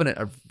 the covenant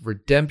of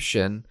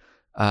redemption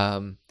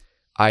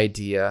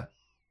idea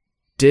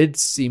did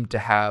seem to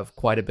have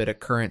quite a bit of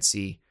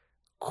currency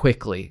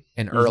quickly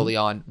and early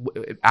on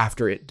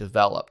after it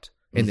developed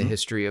in the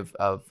history of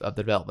the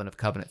development of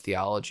covenant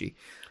theology.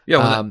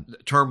 Yeah, when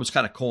that term was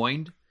kind of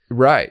coined.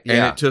 Right.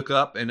 And it took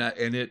up and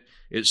it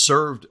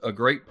served a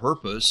great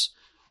purpose,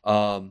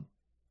 but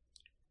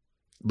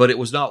it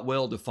was not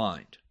well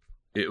defined.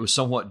 It was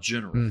somewhat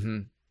general. Mm-hmm.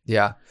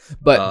 Yeah,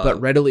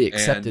 but readily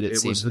accepted. It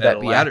seems. Would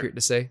that be accurate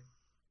to say?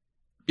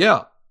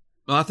 Yeah,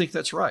 no, I think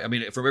that's right. I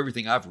mean, from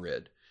everything I've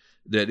read,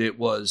 that it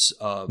was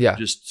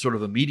just sort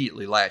of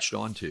immediately latched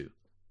onto.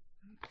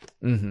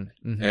 Mm-hmm.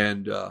 Mm-hmm.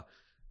 And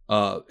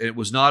it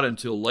was not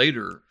until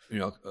later,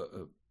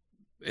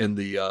 in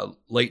the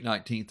late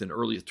 19th and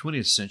early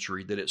 20th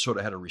century that it sort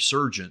of had a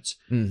resurgence.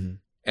 Mm-hmm.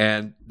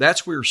 And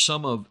that's where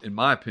in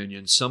my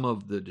opinion, some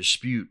of the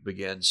dispute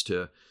begins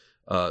to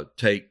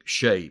take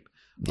shape.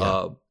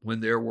 Yeah. When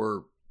there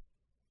were,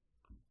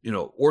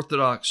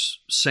 Orthodox,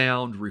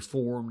 sound,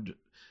 Reformed,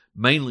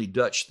 mainly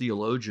Dutch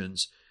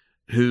theologians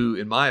who,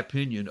 in my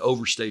opinion,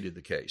 overstated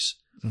the case.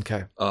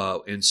 Okay.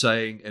 In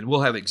saying, and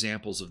we'll have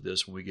examples of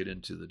this when we get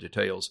into the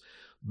details,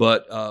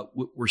 but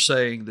we're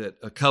saying that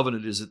a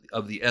covenant is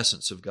of the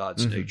essence of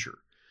God's nature.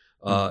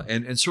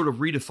 And sort of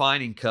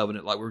redefining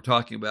covenant, like we were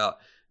talking about,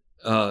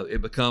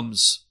 it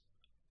becomes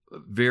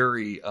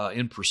very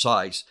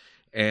imprecise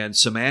and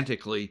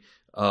semantically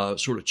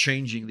sort of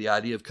changing the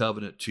idea of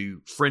covenant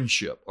to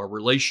friendship or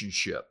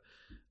relationship.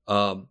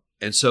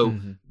 And so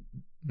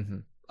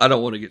I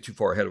don't want to get too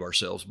far ahead of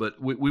ourselves,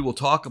 but we will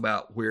talk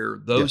about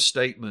where those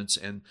statements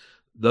and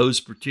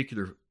those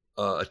particular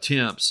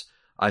attempts,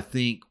 I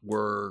think,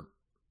 were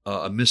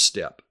a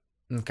misstep.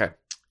 Okay.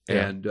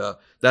 Yeah. And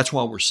that's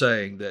why we're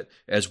saying that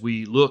as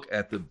we look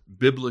at the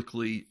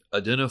biblically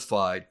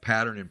identified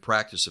pattern and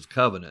practice of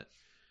covenant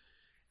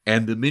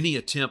and the many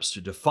attempts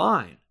to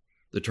define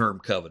the term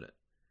covenant,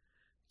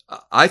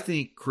 I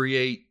think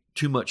create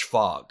too much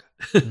fog.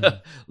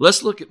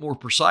 Let's look at more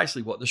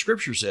precisely what the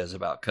Scripture says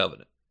about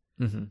covenant.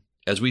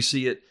 As we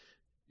see it,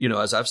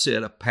 as I've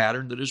said, a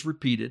pattern that is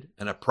repeated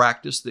and a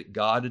practice that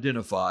God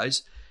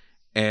identifies,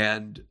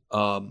 and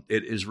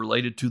it is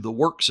related to the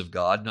works of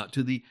God, not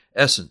to the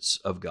essence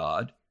of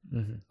God.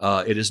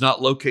 It is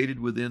not located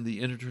within the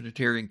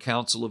Intertrinitarian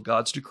council of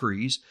God's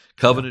decrees.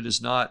 Covenant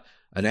is not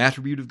an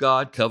attribute of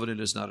God. Covenant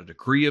is not a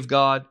decree of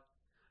God.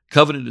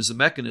 Covenant is a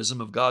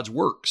mechanism of God's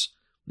works.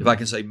 If I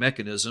can say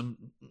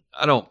mechanism,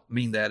 I don't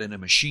mean that in a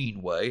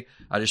machine way.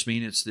 I just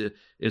mean it's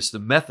the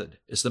method,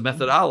 it's the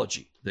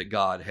methodology that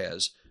God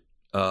has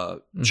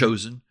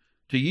chosen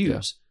to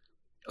use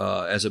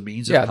as a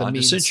means of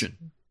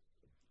condescension.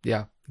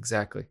 Yeah,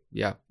 exactly.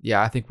 Yeah.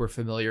 I think we're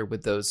familiar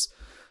with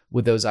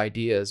those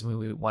ideas when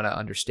we want to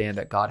understand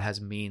that God has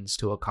means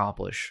to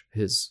accomplish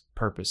His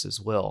purpose, His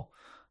will,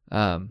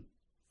 and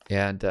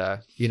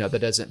that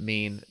doesn't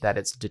mean that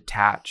it's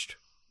detached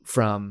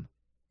from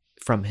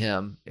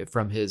Him,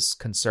 from His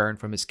concern,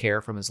 from His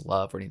care, from His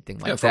love, or anything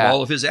like that. From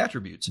all of His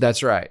attributes.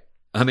 That's right.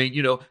 I mean,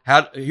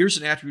 here's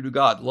an attribute of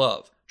God: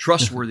 love,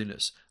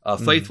 trustworthiness,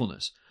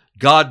 faithfulness.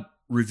 God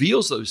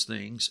reveals those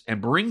things and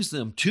brings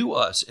them to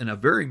us in a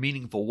very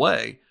meaningful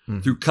way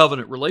through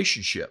covenant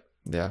relationship.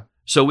 Yeah.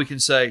 So we can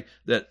say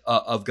that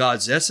of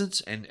God's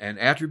essence and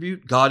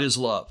attribute, God is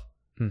love,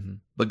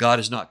 but God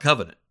is not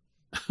covenant.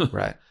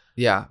 Right.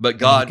 Yeah. But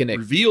God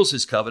reveals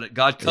His covenant.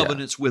 God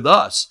covenants with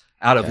us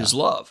out of His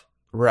love.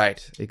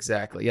 Right.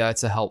 Exactly. Yeah.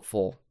 That's a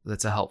helpful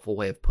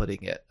way of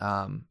putting it.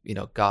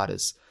 God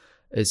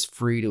is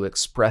free to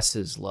express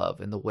His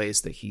love in the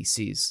ways that He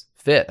sees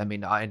fit. I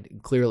mean,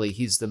 clearly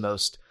He's the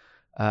most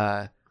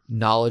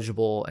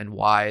knowledgeable and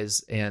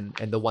wise and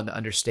the one that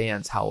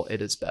understands how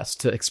it is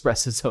best to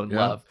express His own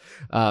love.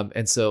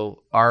 And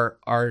so our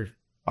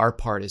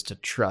part is to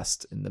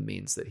trust in the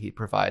means that He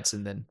provides,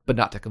 but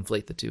not to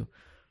conflate the two.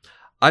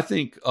 I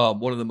think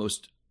one of the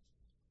most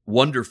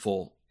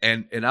wonderful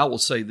and I will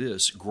say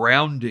this,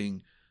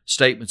 grounding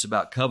statements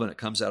about covenant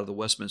comes out of the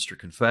Westminster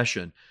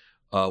Confession,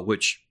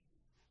 which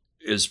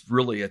is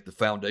really at the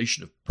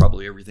foundation of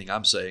probably everything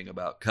I'm saying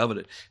about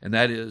covenant, and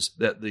that is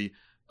that the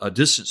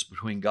distance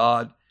between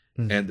God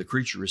and the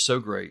creature is so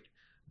great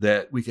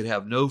that we could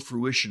have no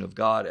fruition of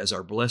God as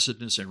our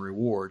blessedness and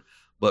reward,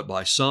 but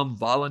by some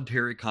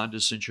voluntary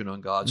condescension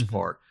on God's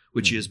part,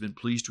 which he has been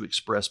pleased to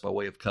express by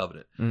way of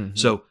covenant.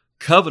 So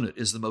covenant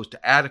is the most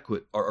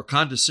adequate, or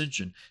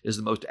condescension is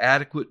the most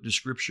adequate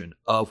description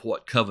of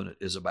what covenant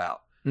is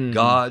about.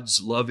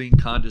 God's loving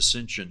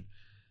condescension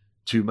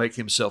to make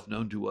himself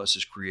known to us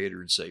as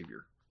Creator and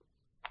Savior.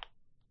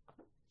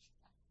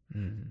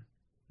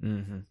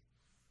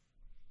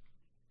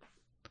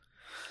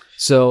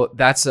 So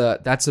that's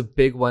a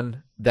big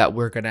one that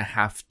we're going to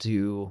have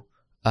to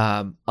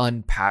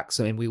unpack.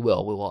 So, and we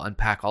will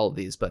unpack all of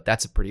these, but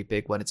that's a pretty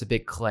big one. It's a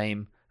big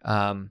claim.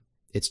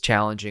 It's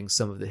challenging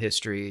some of the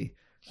history,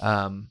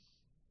 not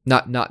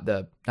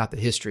the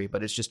history,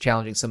 but it's just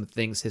challenging some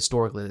things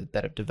historically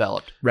that have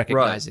developed,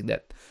 recognizing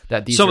that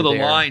these some are of the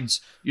there.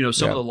 lines,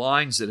 some of the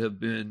lines that have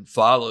been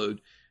followed,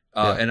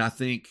 and I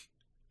think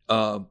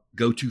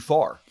go too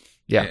far,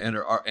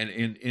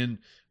 and in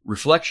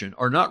reflection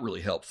are not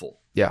really helpful.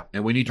 Yeah,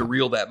 and we need to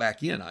reel that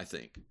back in, I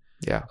think.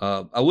 Yeah,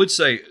 I would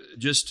say,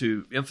 just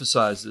to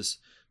emphasize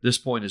this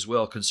point as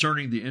well,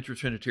 concerning the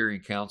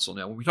Intertrinitarian Council.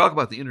 Now, when we talk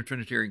about the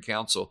Intertrinitarian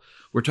Council,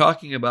 we're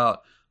talking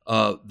about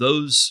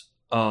those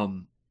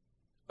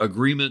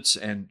agreements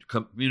and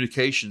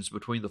communications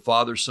between the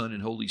Father, Son,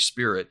 and Holy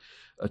Spirit.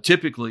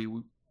 Typically,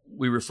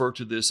 we refer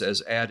to this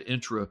as ad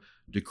intra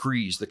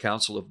decrees, the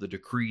council of the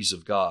decrees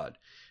of God.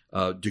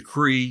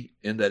 Decree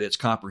in that it's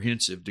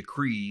comprehensive,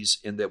 decrees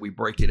in that we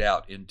break it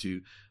out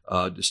into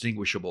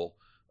distinguishable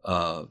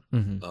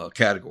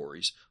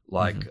categories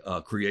like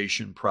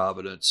creation,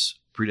 providence,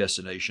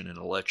 predestination, and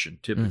election,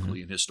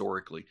 typically and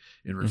historically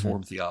in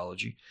Reformed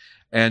theology.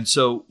 And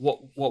so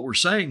what we're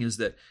saying is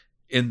that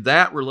in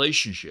that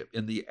relationship,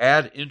 in the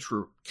ad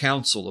intra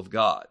counsel of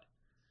God,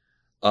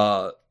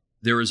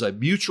 there is a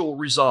mutual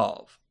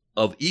resolve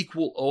of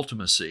equal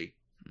ultimacy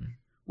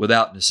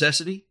without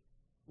necessity.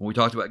 When we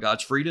talked about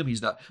God's freedom,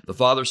 he's not the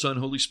Father, Son,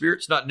 Holy Spirit.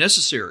 It's not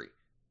necessary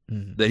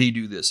that he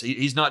do this.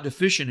 He's not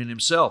deficient in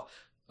himself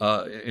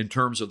in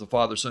terms of the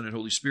Father, Son, and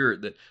Holy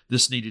Spirit that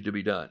this needed to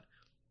be done.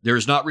 There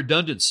is not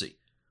redundancy.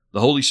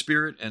 The Holy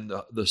Spirit and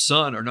the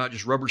Son are not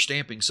just rubber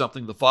stamping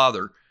something the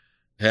Father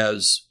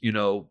has,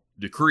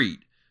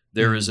 decreed.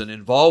 There is an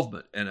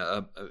involvement and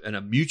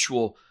a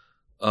mutual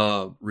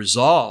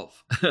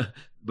resolve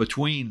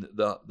between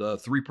the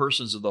three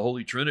persons of the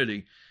Holy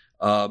Trinity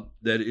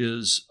that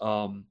is,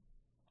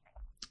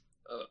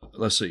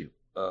 let's see,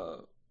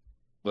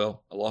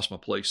 well, I lost my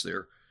place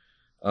there.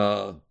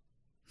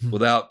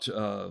 Without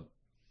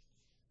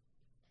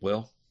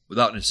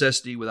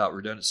necessity, without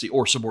redundancy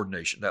or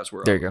subordination. That's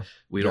where there you go.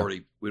 We'd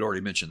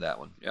already mentioned that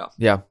one.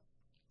 Yeah.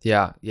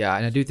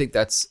 And I do think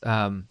that's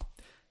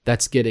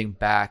getting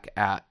back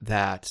at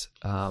that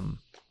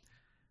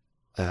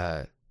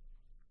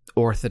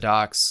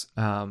orthodox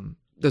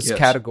those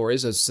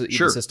categories, those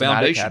systematic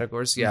Foundation.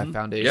 categories,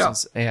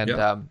 foundations,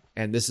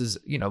 and this is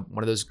one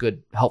of those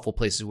good helpful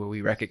places where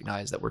we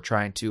recognize that we're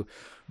trying to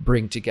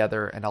bring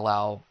together and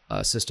allow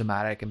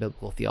systematic and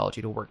biblical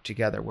theology to work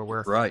together,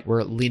 where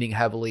we're leaning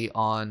heavily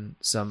on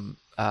some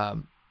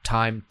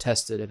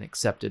time-tested and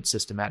accepted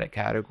systematic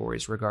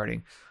categories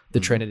regarding the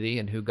Trinity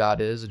and who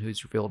God is and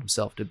who's revealed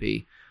himself to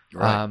be,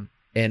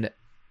 and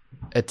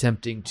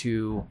attempting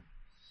to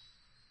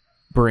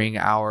bring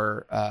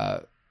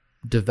our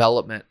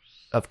development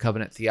of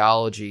covenant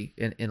theology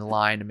in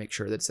line to make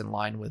sure that's in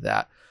line with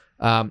that.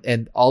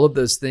 And all of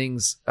those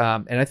things,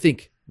 and I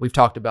think we've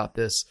talked about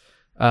this,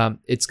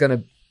 it's going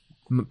to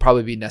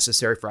probably be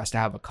necessary for us to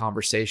have a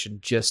conversation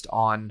just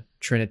on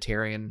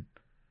Trinitarian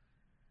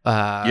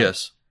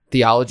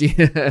theology.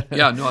 I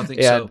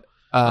think so.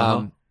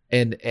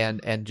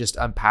 And just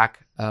unpack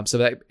so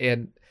that,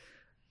 and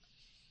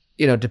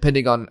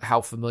depending on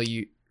how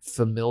familiar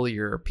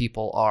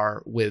people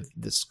are with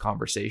this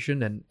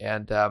conversation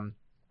and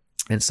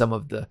some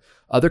of the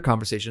other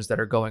conversations that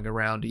are going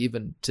around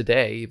even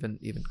today,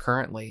 even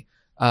currently,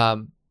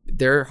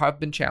 there have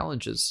been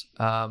challenges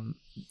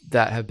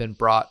that have been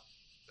brought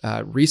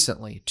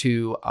recently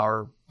to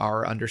our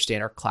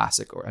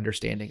classic or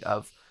understanding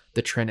of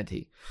the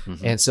Trinity.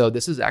 And so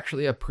this is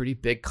actually a pretty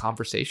big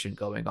conversation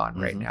going on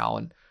right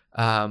now.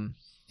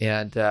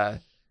 And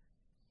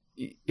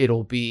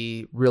it'll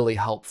be really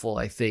helpful,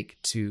 I think,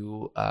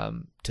 to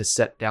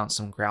set down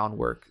some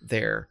groundwork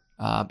there,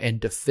 and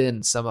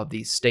defend some of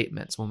these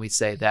statements when we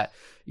say that,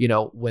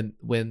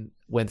 when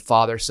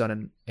Father,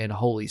 Son, and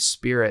Holy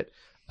Spirit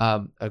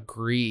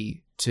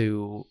agree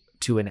to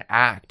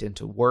enact and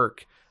to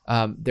work,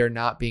 they're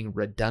not being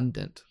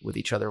redundant with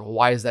each other.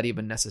 Why is that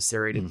even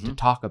necessary to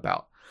talk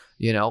about?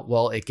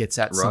 Well, it gets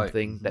at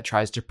something that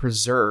tries to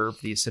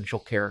preserve the essential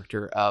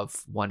character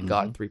of one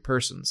God, three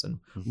persons, and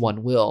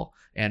one will.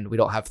 And we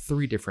don't have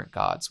three different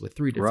gods with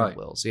three different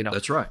wills.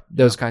 That's right.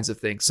 Those kinds of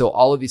things. So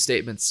all of these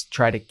statements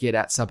try to get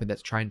at something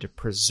that's trying to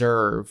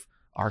preserve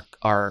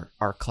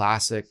our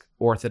classic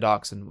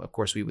orthodox and, of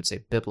course, we would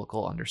say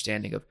biblical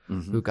understanding of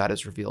Mm-hmm. who God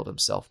has revealed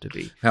himself to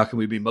be. How can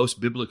we be most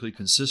biblically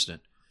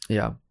consistent?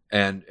 Yeah.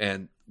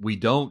 And we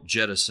don't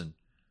jettison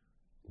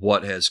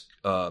what has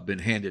been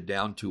handed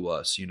down to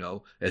us,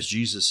 as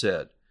Jesus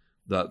said,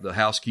 the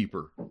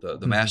housekeeper, the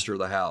Mm-hmm. master of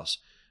the house,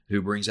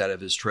 who brings out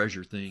of his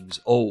treasure things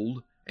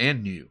old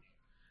and new.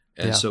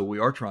 And Yeah. so we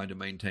are trying to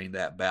maintain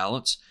that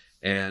balance.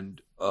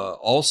 And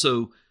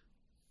also,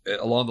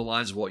 along the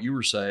lines of what you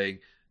were saying,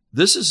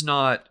 this is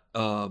not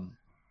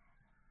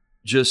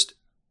just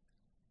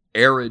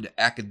arid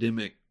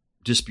academic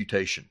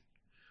disputation.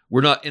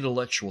 We're not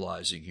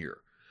intellectualizing here.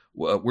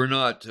 We're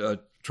not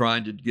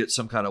trying to get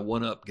some kind of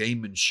one-up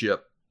gamemanship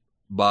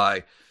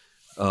by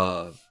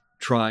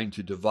trying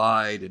to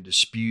divide and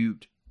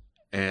dispute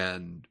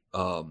and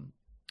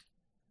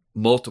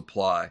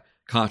multiply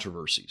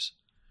controversies.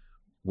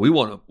 We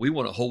want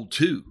to hold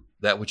to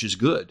that which is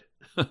good,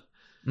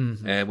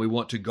 Mm-hmm. and we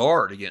want to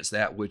guard against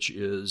that which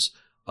is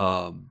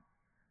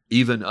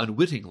even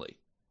unwittingly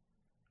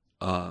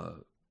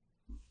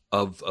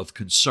of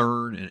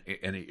concern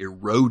and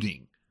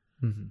eroding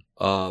Mm-hmm.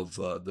 of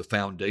the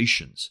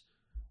foundations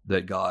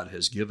that God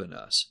has given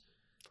us.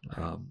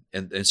 Right.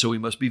 And so we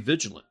must be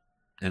vigilant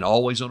and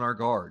always on our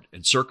guard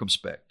and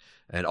circumspect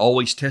and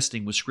always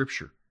testing with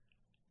Scripture,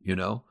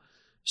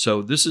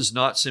 So this is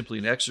not simply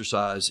an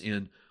exercise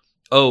in,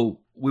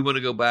 we want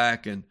to go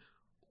back and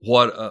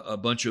what a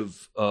bunch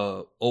of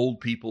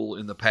old people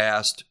in the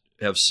past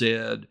have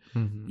said,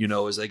 Mm-hmm.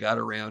 as they got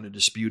around and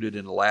disputed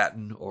in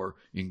Latin or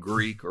in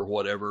Greek or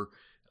whatever.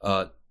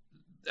 I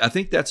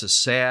think that's a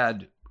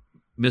sad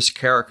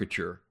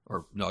miscaricature,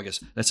 or no, I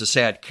guess that's a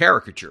sad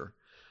caricature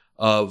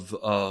of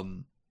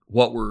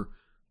what we're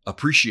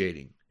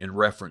appreciating in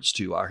reference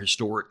to our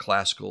historic,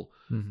 classical,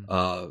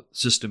 Mm-hmm.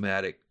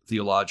 systematic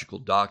theological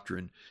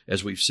doctrine.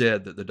 As we've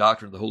said, that the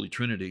doctrine of the Holy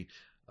Trinity,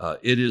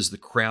 it is the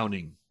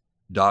crowning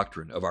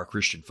doctrine of our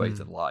Christian faith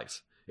and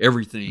life.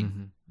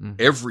 Everything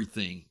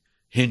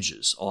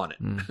hinges on it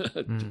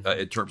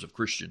in terms of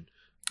Christian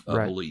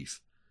Right.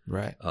 belief.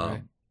 Right.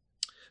 Right.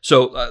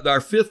 So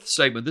our fifth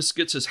statement, this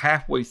gets us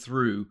halfway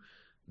through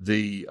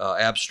the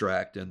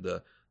abstract and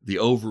the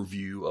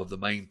overview of the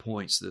main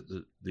points that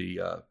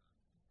the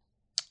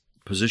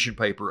position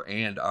paper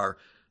and our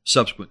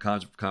subsequent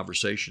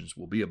conversations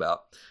will be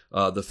about.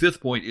 The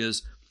fifth point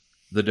is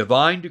the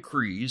divine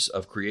decrees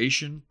of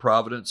creation,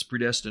 providence,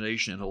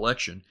 predestination, and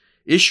election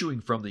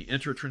issuing from the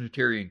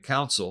Inter-Trinitarian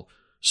Council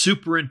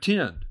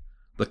superintend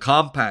the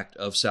compact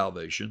of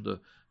salvation, the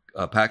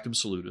Pactum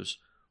Salutis,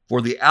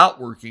 for the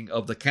outworking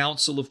of the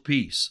counsel of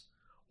peace.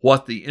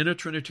 What the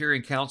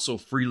Inter-Trinitarian Council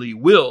freely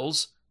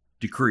wills,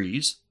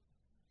 decrees,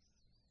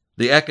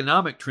 the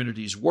economic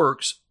Trinity's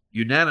works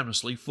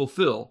unanimously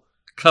fulfill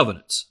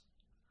covenants.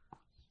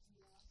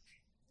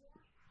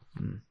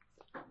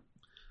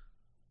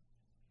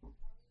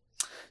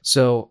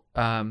 So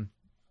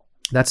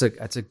that's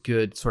a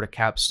good sort of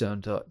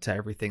capstone to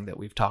everything that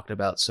we've talked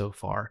about so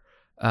far.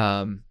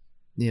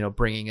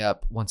 Bringing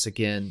up once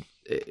again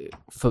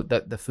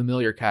the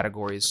familiar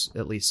categories,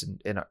 at least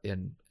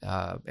in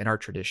our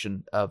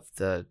tradition, of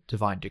the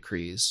divine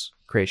decrees: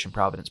 creation,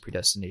 providence,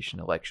 predestination,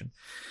 election.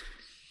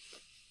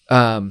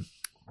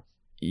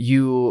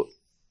 You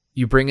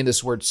bring in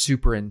this word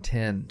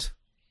superintend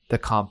the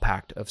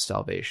compact of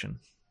salvation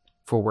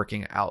for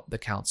working out the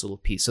counsel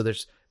of peace. So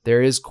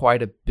there is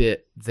quite a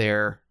bit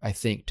there, I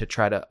think, to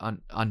try to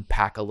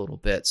unpack a little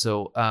bit.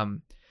 So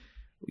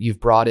you've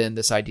brought in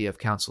this idea of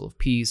counsel of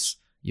peace.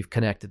 You've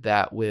connected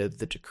that with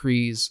the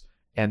decrees,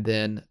 and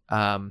then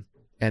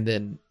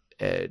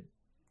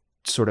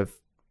sort of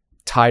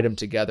tied them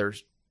together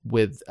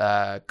with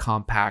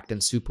compact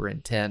and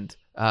superintend.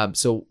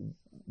 So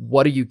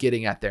what are you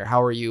getting at there?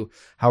 How are you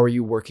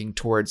working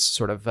towards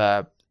sort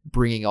of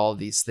bringing all of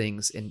these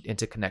things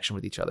into connection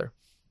with each other?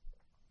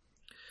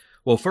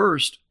 Well,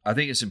 first, I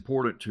think it's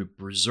important to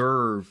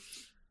preserve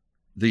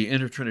the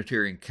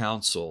Inter-Trinitarian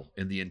Council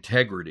and the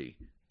integrity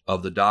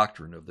of the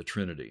doctrine of the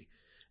Trinity.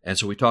 And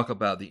so we talk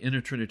about the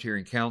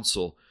Inter-Trinitarian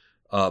Council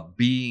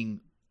being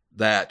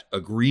that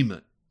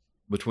agreement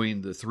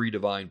between the three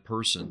divine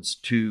persons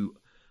to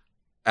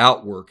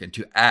outwork and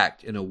to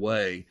act in a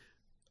way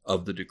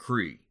of the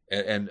decree.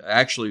 And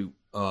actually,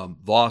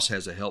 Voss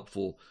has a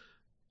helpful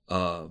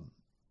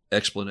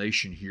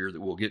explanation here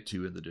that we'll get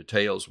to in the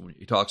details when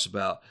he talks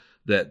about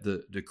that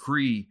the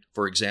decree,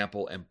 for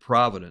example, and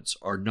providence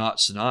are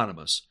not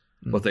synonymous,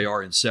 but they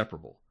are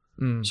inseparable.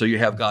 Mm. So you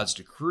have God's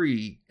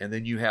decree, and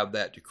then you have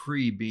that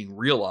decree being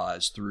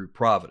realized through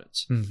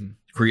providence,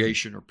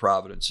 creation or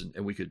providence,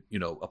 and we could,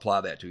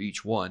 apply that to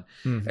each one.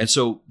 Mm-hmm. And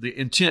so the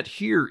intent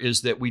here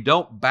is that we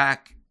don't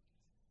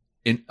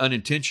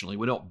unintentionally,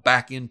 we don't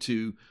back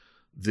into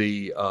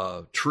the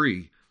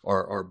tree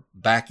or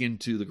back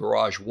into the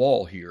garage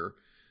wall here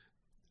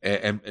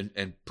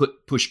and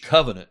push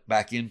covenant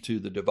back into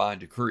the divine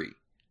decree.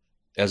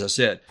 As I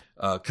said,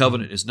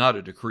 covenant is not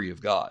a decree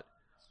of God,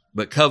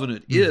 but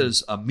covenant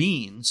is a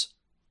means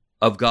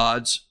of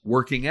God's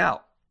working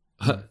out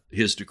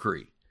his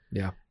decree.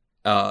 Yeah.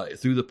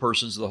 through the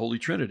persons of the Holy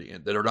Trinity,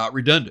 and that are not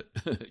redundant,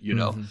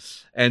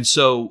 And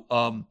so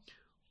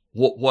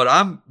what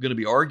I'm going to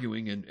be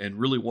arguing and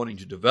really wanting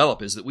to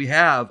develop is that we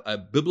have a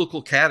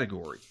biblical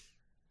category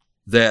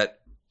that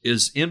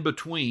is in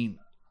between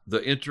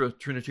the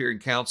intra-Trinitarian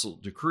Council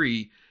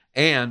decree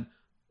and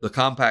the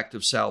compact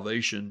of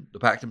salvation, the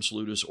Pactum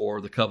Salutis, or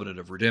the covenant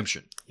of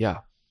redemption. Yeah.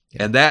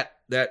 And that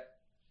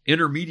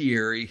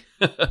intermediary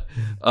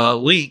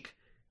link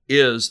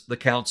is the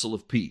Council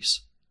of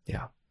Peace.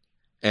 Yeah.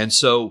 And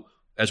so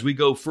as we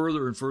go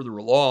further and further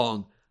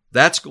along,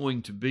 that's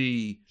going to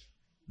be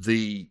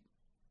the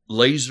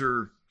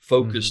laser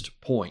focused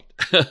point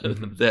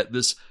that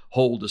this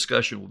whole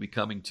discussion will be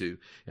coming to.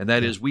 And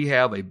that is, we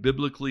have a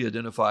biblically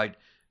identified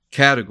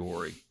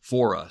category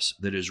for us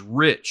that is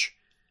rich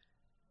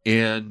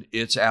in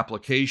its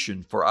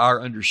application for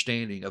our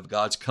understanding of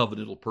God's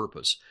covenantal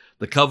purpose.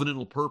 The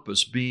covenantal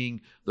purpose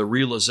being the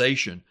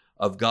realization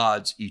of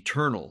God's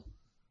eternal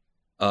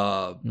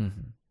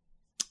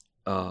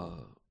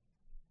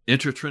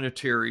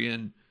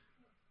inter-Trinitarian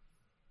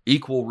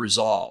equal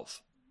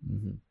resolve.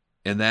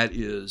 And that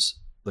is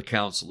the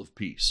Council of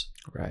Peace.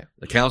 Right.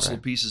 The Council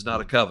of Peace is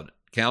not a covenant.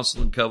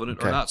 Council and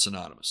covenant are not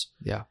synonymous.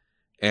 Yeah.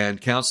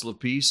 And Council of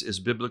Peace is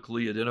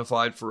biblically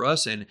identified for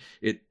us, and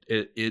it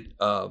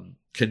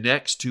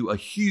connects to a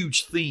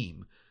huge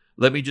theme.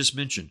 Let me just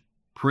mention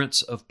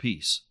Prince of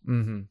Peace.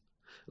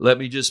 Let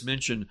me just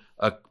mention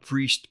a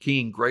priest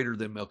king greater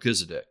than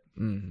Melchizedek.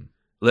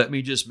 Let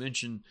me just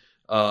mention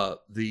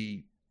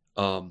the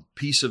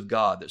peace of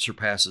God that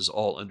surpasses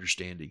all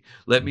understanding.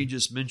 Let me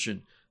just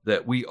mention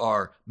that we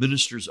are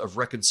ministers of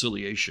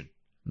reconciliation.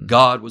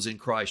 God was in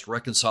Christ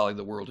reconciling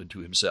the world into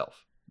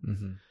himself.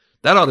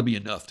 That ought to be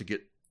enough to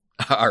get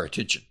our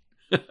attention.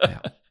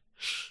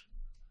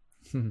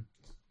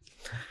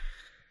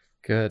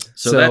 Good.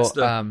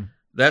 So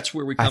that's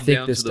where we come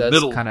down to the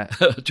middle,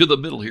 to the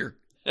middle here.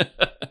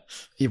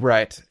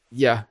 Right.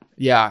 Yeah.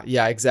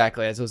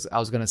 Exactly. As I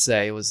was going to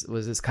say, was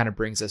this kind of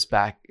brings us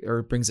back,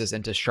 or brings us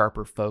into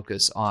sharper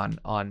focus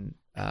on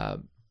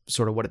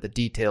sort of what the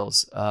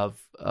details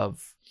of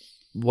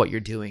what you're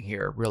doing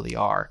here really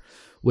are,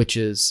 which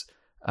is,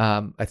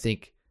 I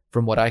think,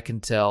 from what I can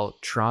tell,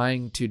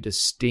 trying to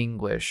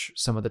distinguish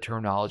some of the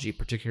terminology,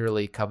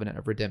 particularly covenant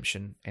of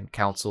redemption and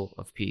council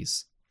of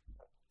peace.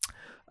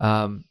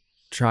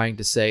 Trying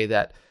to say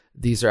that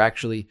these are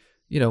actually,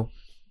 these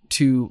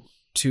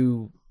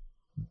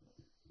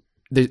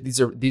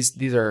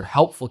are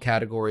helpful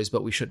categories,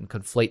 but we shouldn't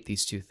conflate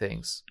these two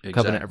things: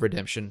 covenant of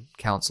redemption,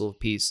 council of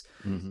peace.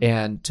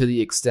 And to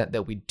the extent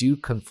that we do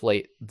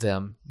conflate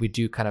them, we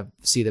do kind of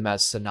see them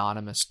as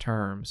synonymous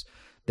terms,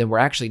 then we're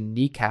actually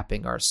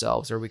kneecapping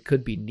ourselves, or we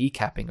could be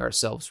kneecapping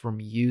ourselves from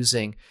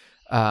using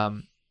a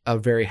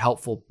very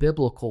helpful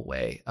biblical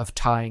way of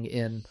tying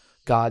in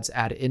God's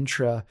ad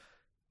intra,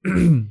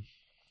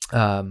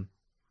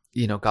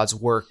 God's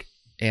work,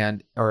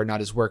 or not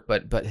his work,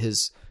 but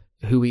his,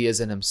 who he is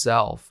in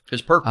himself,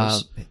 his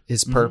purpose,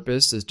 his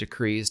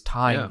decrees,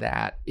 tying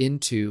that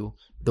into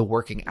the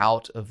working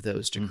out of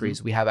those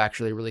decrees. We have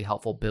actually a really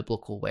helpful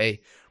biblical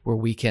way where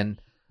we can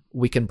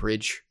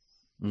bridge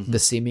the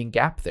seeming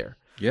gap there.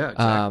 Yeah,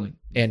 exactly.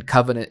 And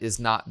covenant is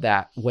not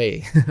that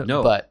way.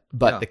 No, but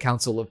the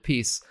Council of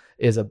Peace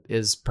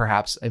is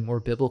perhaps a more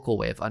biblical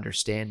way of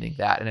understanding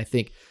that. And I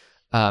think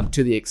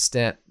to the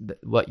extent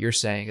that what you're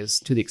saying is,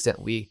 to the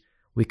extent we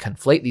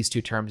conflate these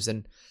two terms,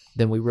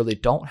 then we really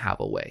don't have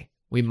a way.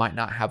 We might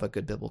not have a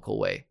good biblical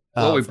way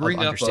of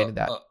understanding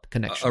that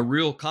connection. A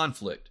real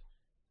conflict.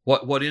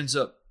 What ends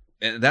up,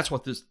 and that's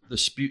what this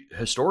dispute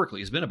historically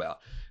has been about.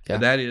 Yeah.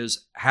 And that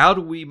is, how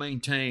do we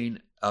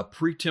maintain a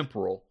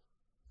pretemporal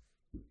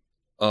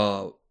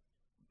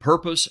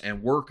purpose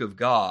and work of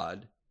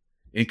God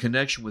in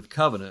connection with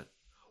covenant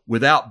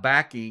without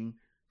backing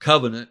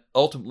covenant,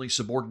 ultimately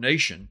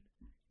subordination,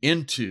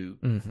 into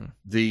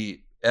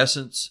the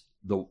essence,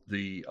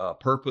 the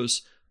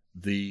purpose,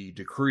 the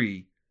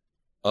decree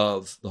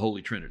of the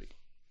Holy Trinity.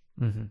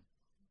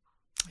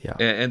 Yeah,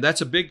 and that's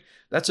a big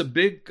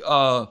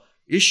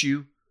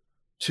issue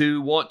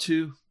to want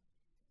to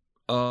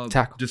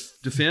tackle,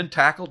 defend,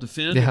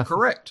 and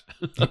correct.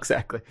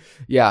 Exactly.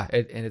 Yeah,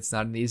 and it's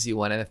not an easy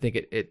one, and I think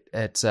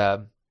it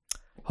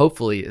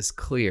hopefully is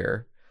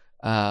clear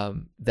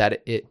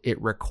that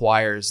it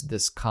requires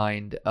this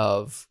kind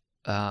of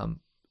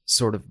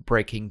sort of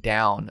breaking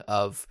down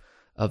of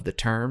the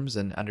terms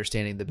and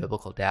understanding the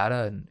biblical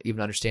data, and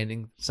even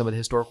understanding some of the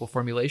historical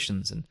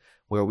formulations and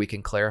where we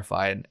can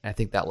clarify. And I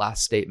think that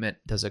last statement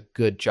does a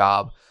good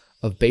job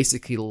of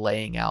basically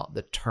laying out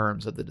the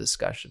terms of the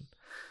discussion.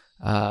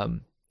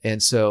 And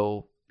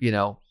so,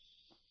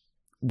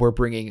 we're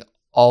bringing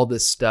all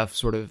this stuff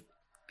sort of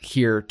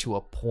here to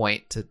a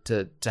point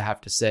to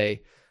have to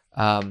say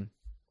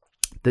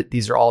that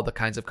these are all the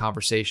kinds of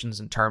conversations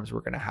and terms we're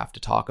going to have to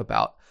talk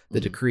about.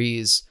 The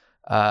decrees,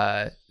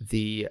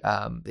 the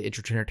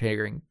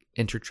intra-Trinitarian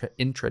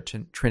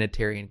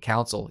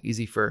Council,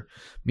 easy for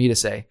me to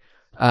say,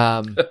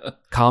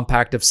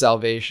 compact of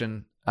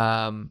salvation,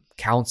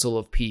 council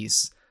of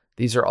peace,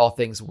 these are all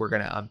things we're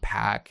going to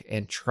unpack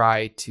and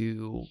try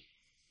to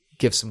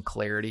give some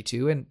clarity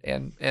to,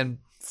 and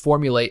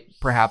formulate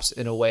perhaps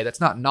in a way that's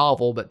not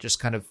novel, but just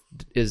kind of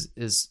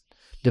is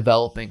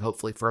developing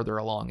hopefully further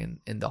along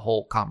in the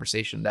whole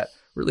conversation that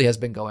really has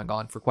been going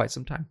on for quite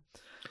some time.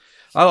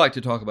 I like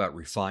to talk about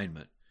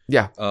refinement.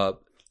 Yeah.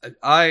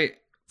 I,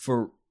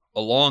 for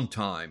a long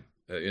time,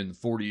 in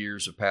 40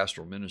 years of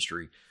pastoral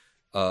ministry,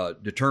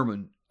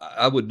 determined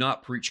I would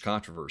not preach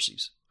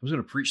controversies. I was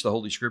going to preach the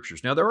Holy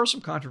Scriptures. Now, there are some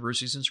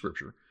controversies in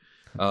Scripture,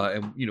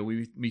 and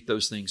we meet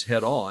those things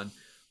head on.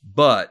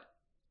 But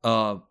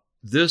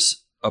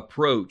this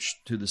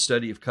approach to the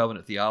study of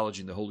covenant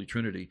theology and the Holy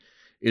Trinity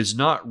is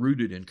not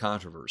rooted in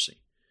controversy.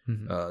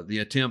 Mm-hmm. The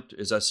attempt,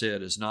 as I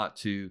said, is not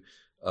to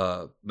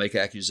make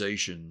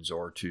accusations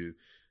or to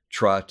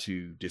try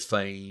to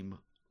defame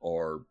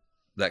or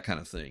that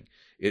kind of thing.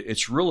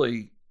 It's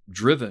really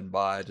driven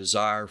by a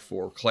desire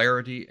for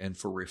clarity and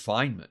for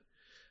refinement.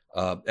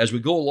 As we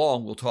go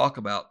along, we'll talk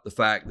about the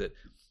fact that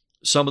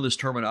some of this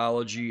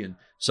terminology and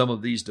some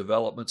of these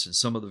developments and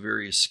some of the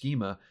various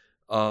schema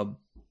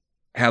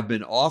have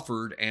been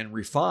offered and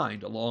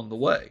refined along the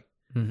way.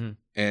 Mm-hmm.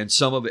 And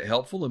some of it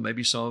helpful and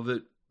maybe some of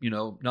it,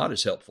 not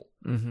as helpful.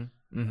 Mm-hmm.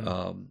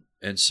 Mm-hmm.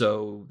 And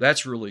so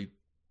that's really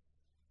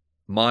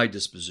my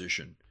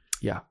disposition.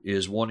 Yeah.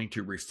 Is wanting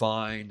to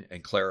refine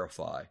and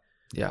clarify.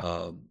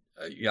 Yeah.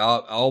 I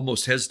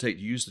almost hesitate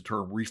to use the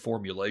term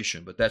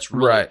reformulation, but that's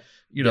really, right.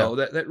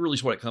 That really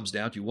is what it comes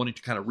down to, wanting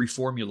to kind of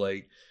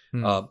reformulate.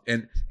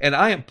 And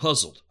I am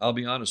puzzled. I'll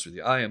be honest with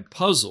you. I am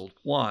puzzled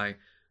why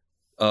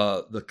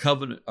the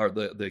covenant or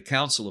the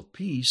Council of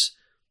Peace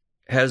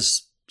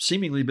has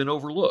seemingly been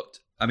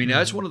overlooked. I mean,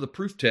 that's one of the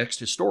proof texts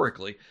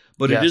historically,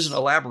 but it isn't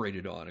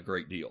elaborated on a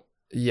great deal.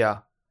 Yeah.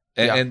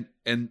 And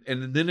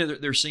then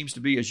there seems to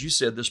be, as you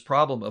said, this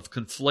problem of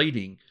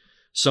conflating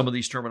some of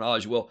these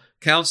terminology. Well,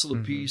 Council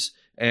of Peace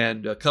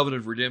and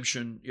Covenant of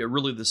Redemption are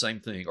really the same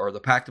thing, or the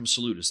Pactum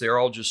Salutis. They're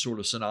all just sort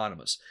of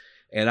synonymous.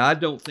 And I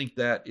don't think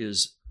that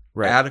is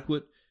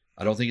adequate.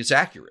 I don't think it's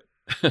accurate.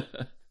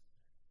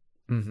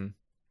 Mm-hmm.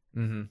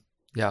 Mm-hmm.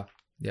 Yeah.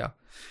 Yeah.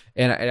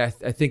 And I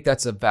think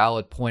that's a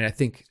valid point. I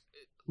think,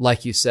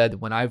 like you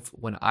said, when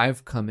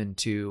I've come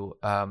into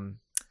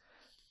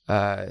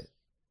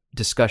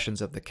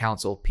discussions of the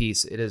Council of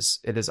Peace, it is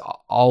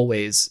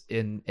always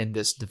in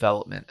this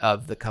development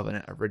of the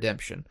Covenant of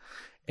Redemption.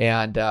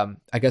 And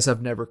I guess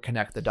I've never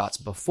connected the dots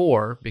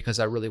before because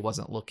I really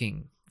wasn't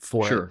looking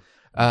for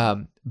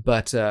it.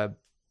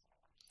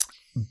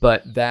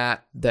 But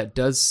that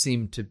does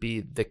seem to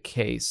be the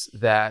case.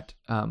 That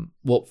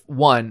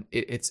one,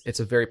 it's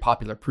a very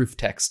popular proof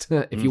text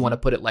if you want to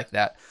put it like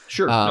that.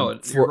 Sure,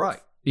 you're right.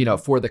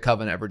 For the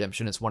Covenant of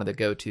Redemption, it's one of the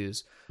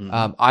go-tos.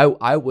 Mm-hmm.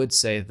 I would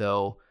say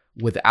though,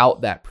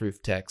 without that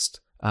proof text,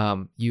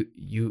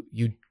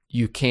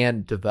 you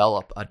can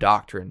develop a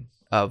doctrine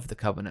of the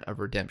Covenant of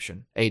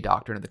Redemption, a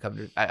doctrine of the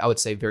covenant. I would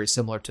say very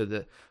similar to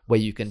the way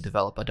you can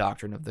develop a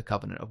doctrine of the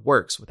Covenant of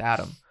Works with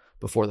Adam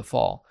before the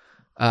fall.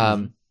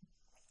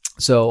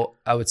 So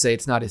I would say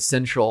it's not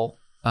essential,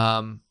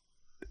 and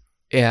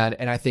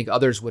I think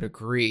others would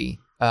agree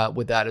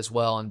with that as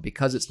well. And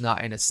because it's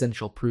not an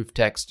essential proof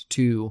text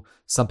to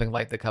something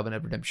like the Covenant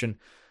of Redemption,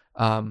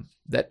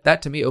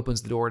 that to me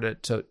opens the door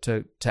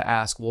to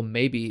ask, well,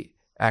 maybe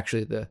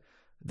actually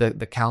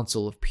the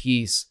Council of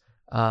Peace,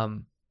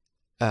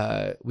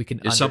 we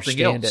can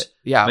understand it.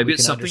 Yeah, maybe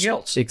it's something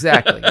else.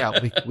 Exactly. Yeah,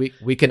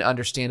 we can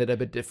understand it a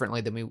bit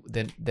differently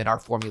than our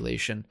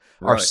formulation,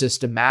 our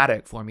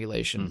systematic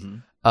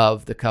formulation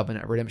of the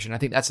Covenant of Redemption. I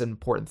think that's an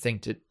important thing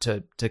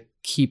to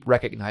keep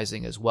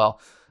recognizing as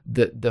well.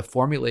 The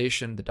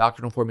formulation, the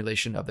doctrinal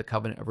formulation of the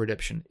Covenant of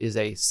Redemption is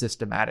a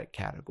systematic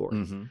category.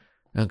 Mm-hmm.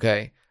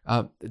 Okay.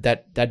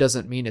 That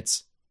doesn't mean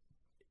it's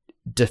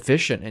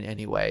deficient in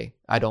any way.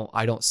 I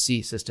don't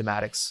see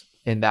systematics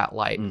in that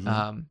light.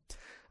 Mm-hmm.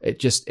 It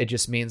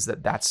just means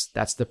that's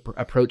the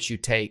approach you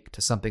take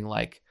to something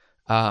like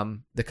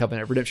the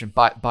Covenant of Redemption.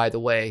 By the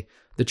way,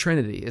 the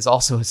Trinity is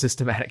also a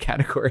systematic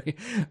category,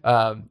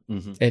 and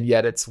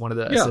yet it's one of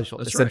the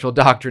essential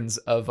doctrines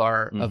of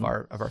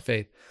our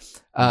faith.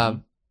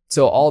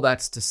 So all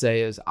that's to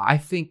say is, I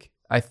think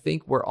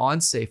we're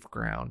on safe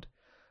ground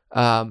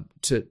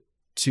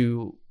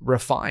to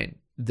refine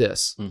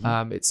this.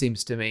 It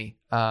seems to me,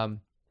 and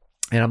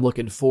I'm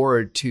looking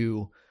forward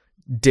to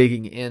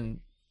digging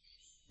in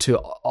to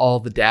all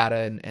the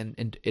data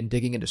and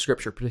digging into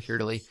Scripture,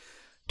 particularly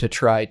to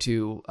try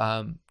to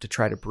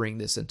bring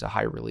this into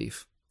high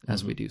relief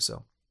as we do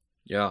so.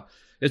 Yeah,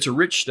 it's a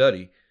rich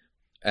study,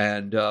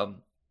 and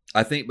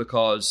I think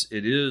because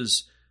it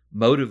is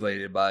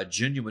motivated by a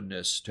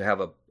genuineness to have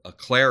a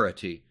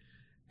clarity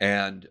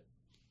and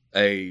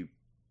a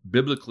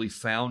biblically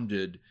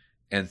founded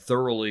and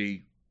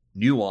thoroughly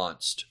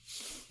nuanced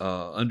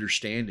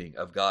understanding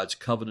of God's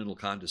covenantal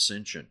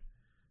condescension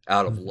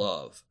out of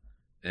love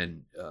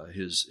and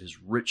his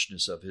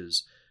richness of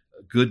his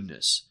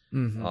goodness,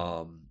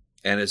 and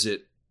as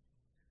it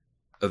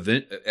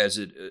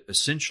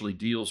essentially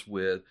deals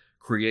with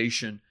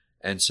creation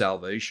and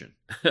salvation,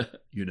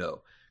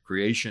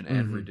 creation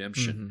and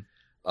redemption.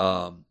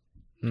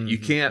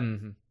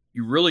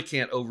 You really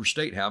can't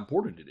overstate how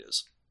important it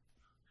is.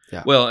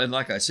 Yeah. Well, and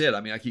like I said,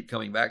 I keep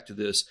coming back to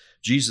this.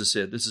 Jesus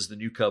said, "This is the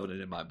new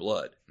covenant in my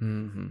blood."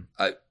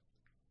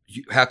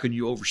 How can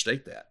you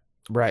overstate that?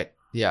 Right.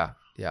 Yeah.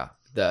 Yeah.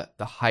 The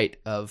height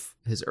of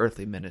his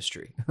earthly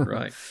ministry.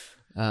 Right.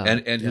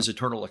 And his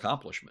eternal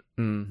accomplishment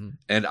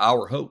and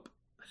our hope.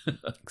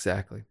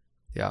 Exactly.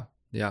 Yeah.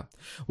 Yeah.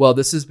 Well,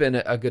 this has been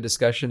a good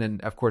discussion.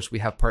 And of course we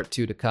have part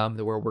 2 to come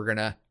where we're going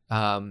to,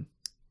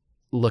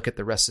 look at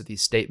the rest of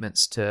these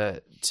statements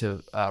to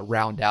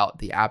round out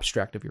the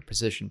abstract of your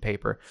position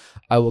paper.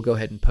 I will go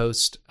ahead and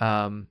post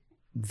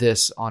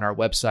this on our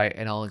website,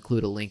 and I'll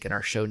include a link in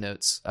our show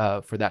notes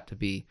for that to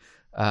be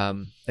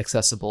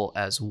accessible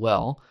as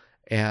well.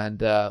 And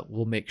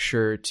we'll make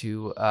sure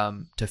to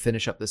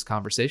finish up this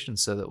conversation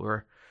so that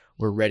we're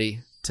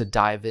ready to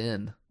dive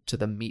in to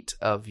the meat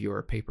of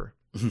your paper.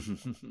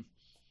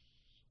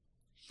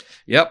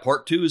 Yeah,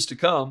 part 2 is to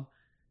come,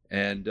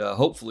 and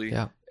hopefully.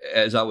 Yeah.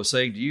 As I was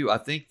saying to you, I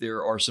think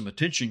there are some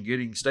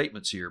attention-getting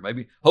statements here.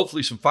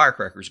 Hopefully, some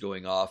firecrackers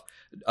going off,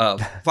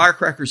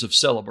 firecrackers of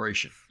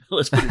celebration.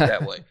 Let's put it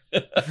that way.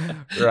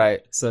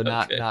 Right. So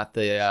not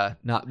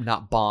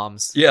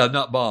bombs. Yeah,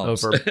 not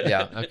bombs.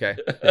 Yeah. Okay.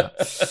 Yeah.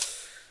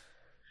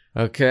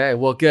 Okay.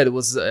 Well, good. It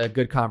was a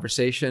good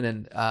conversation,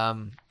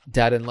 and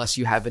Dad, unless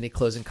you have any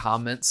closing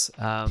comments,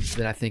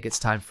 then I think it's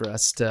time for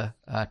us to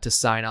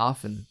sign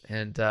off and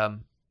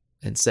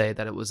say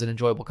that it was an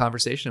enjoyable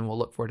conversation, and we'll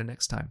look forward to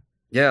next time.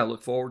 Yeah, I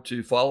look forward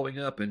to following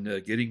up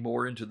and getting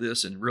more into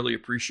this, and really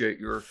appreciate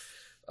your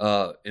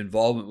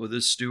involvement with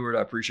this, Stuart.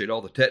 I appreciate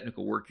all the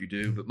technical work you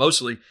do, but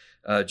mostly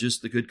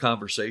just the good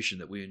conversation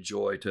that we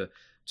enjoy to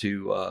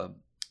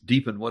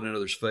deepen one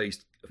another's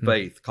faith,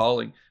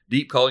 calling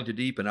to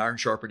deep, and iron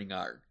sharpening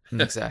iron.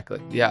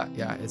 Exactly. Yeah.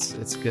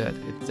 It's good.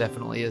 It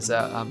definitely is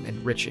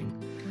enriching.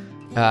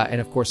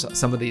 And of course,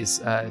 some of these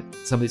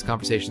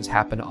conversations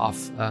happen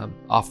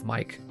off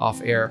mic,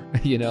 off air.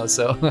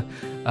 So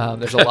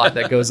there's a lot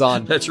that goes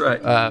on. That's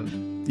right.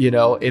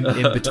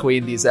 In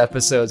between these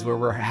episodes where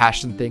we're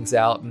hashing things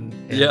out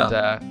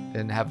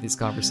and have these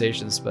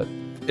conversations. But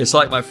it's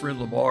like my friend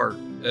Lamar.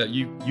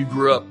 You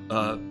grew up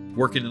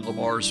working in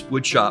Lamar's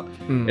wood shop,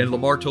 and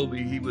Lamar told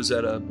me he was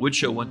at a wood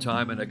show one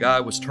time, and a guy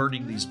was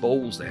turning these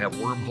bowls that have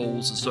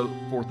wormholes and so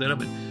forth in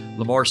them, and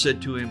Lamar said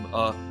to him,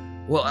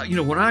 well,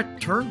 when I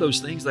turn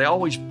those things, they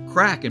always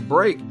crack and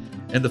break.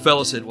 And the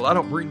fella said, well, I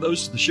don't bring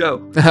those to the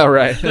show. All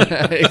right.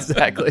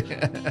 Exactly.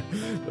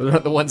 Those are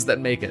the ones that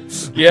make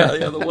it.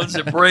 Yeah, the ones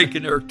that break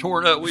and are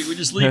torn up. We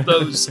just leave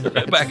those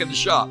back in the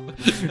shop.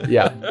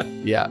 Yeah.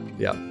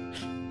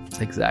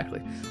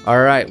 Exactly.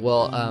 All right.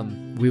 Well,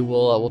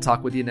 we'll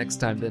talk with you next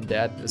time then,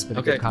 Dad. It's been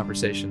a good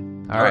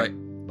conversation. All right.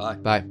 Bye.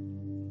 Bye.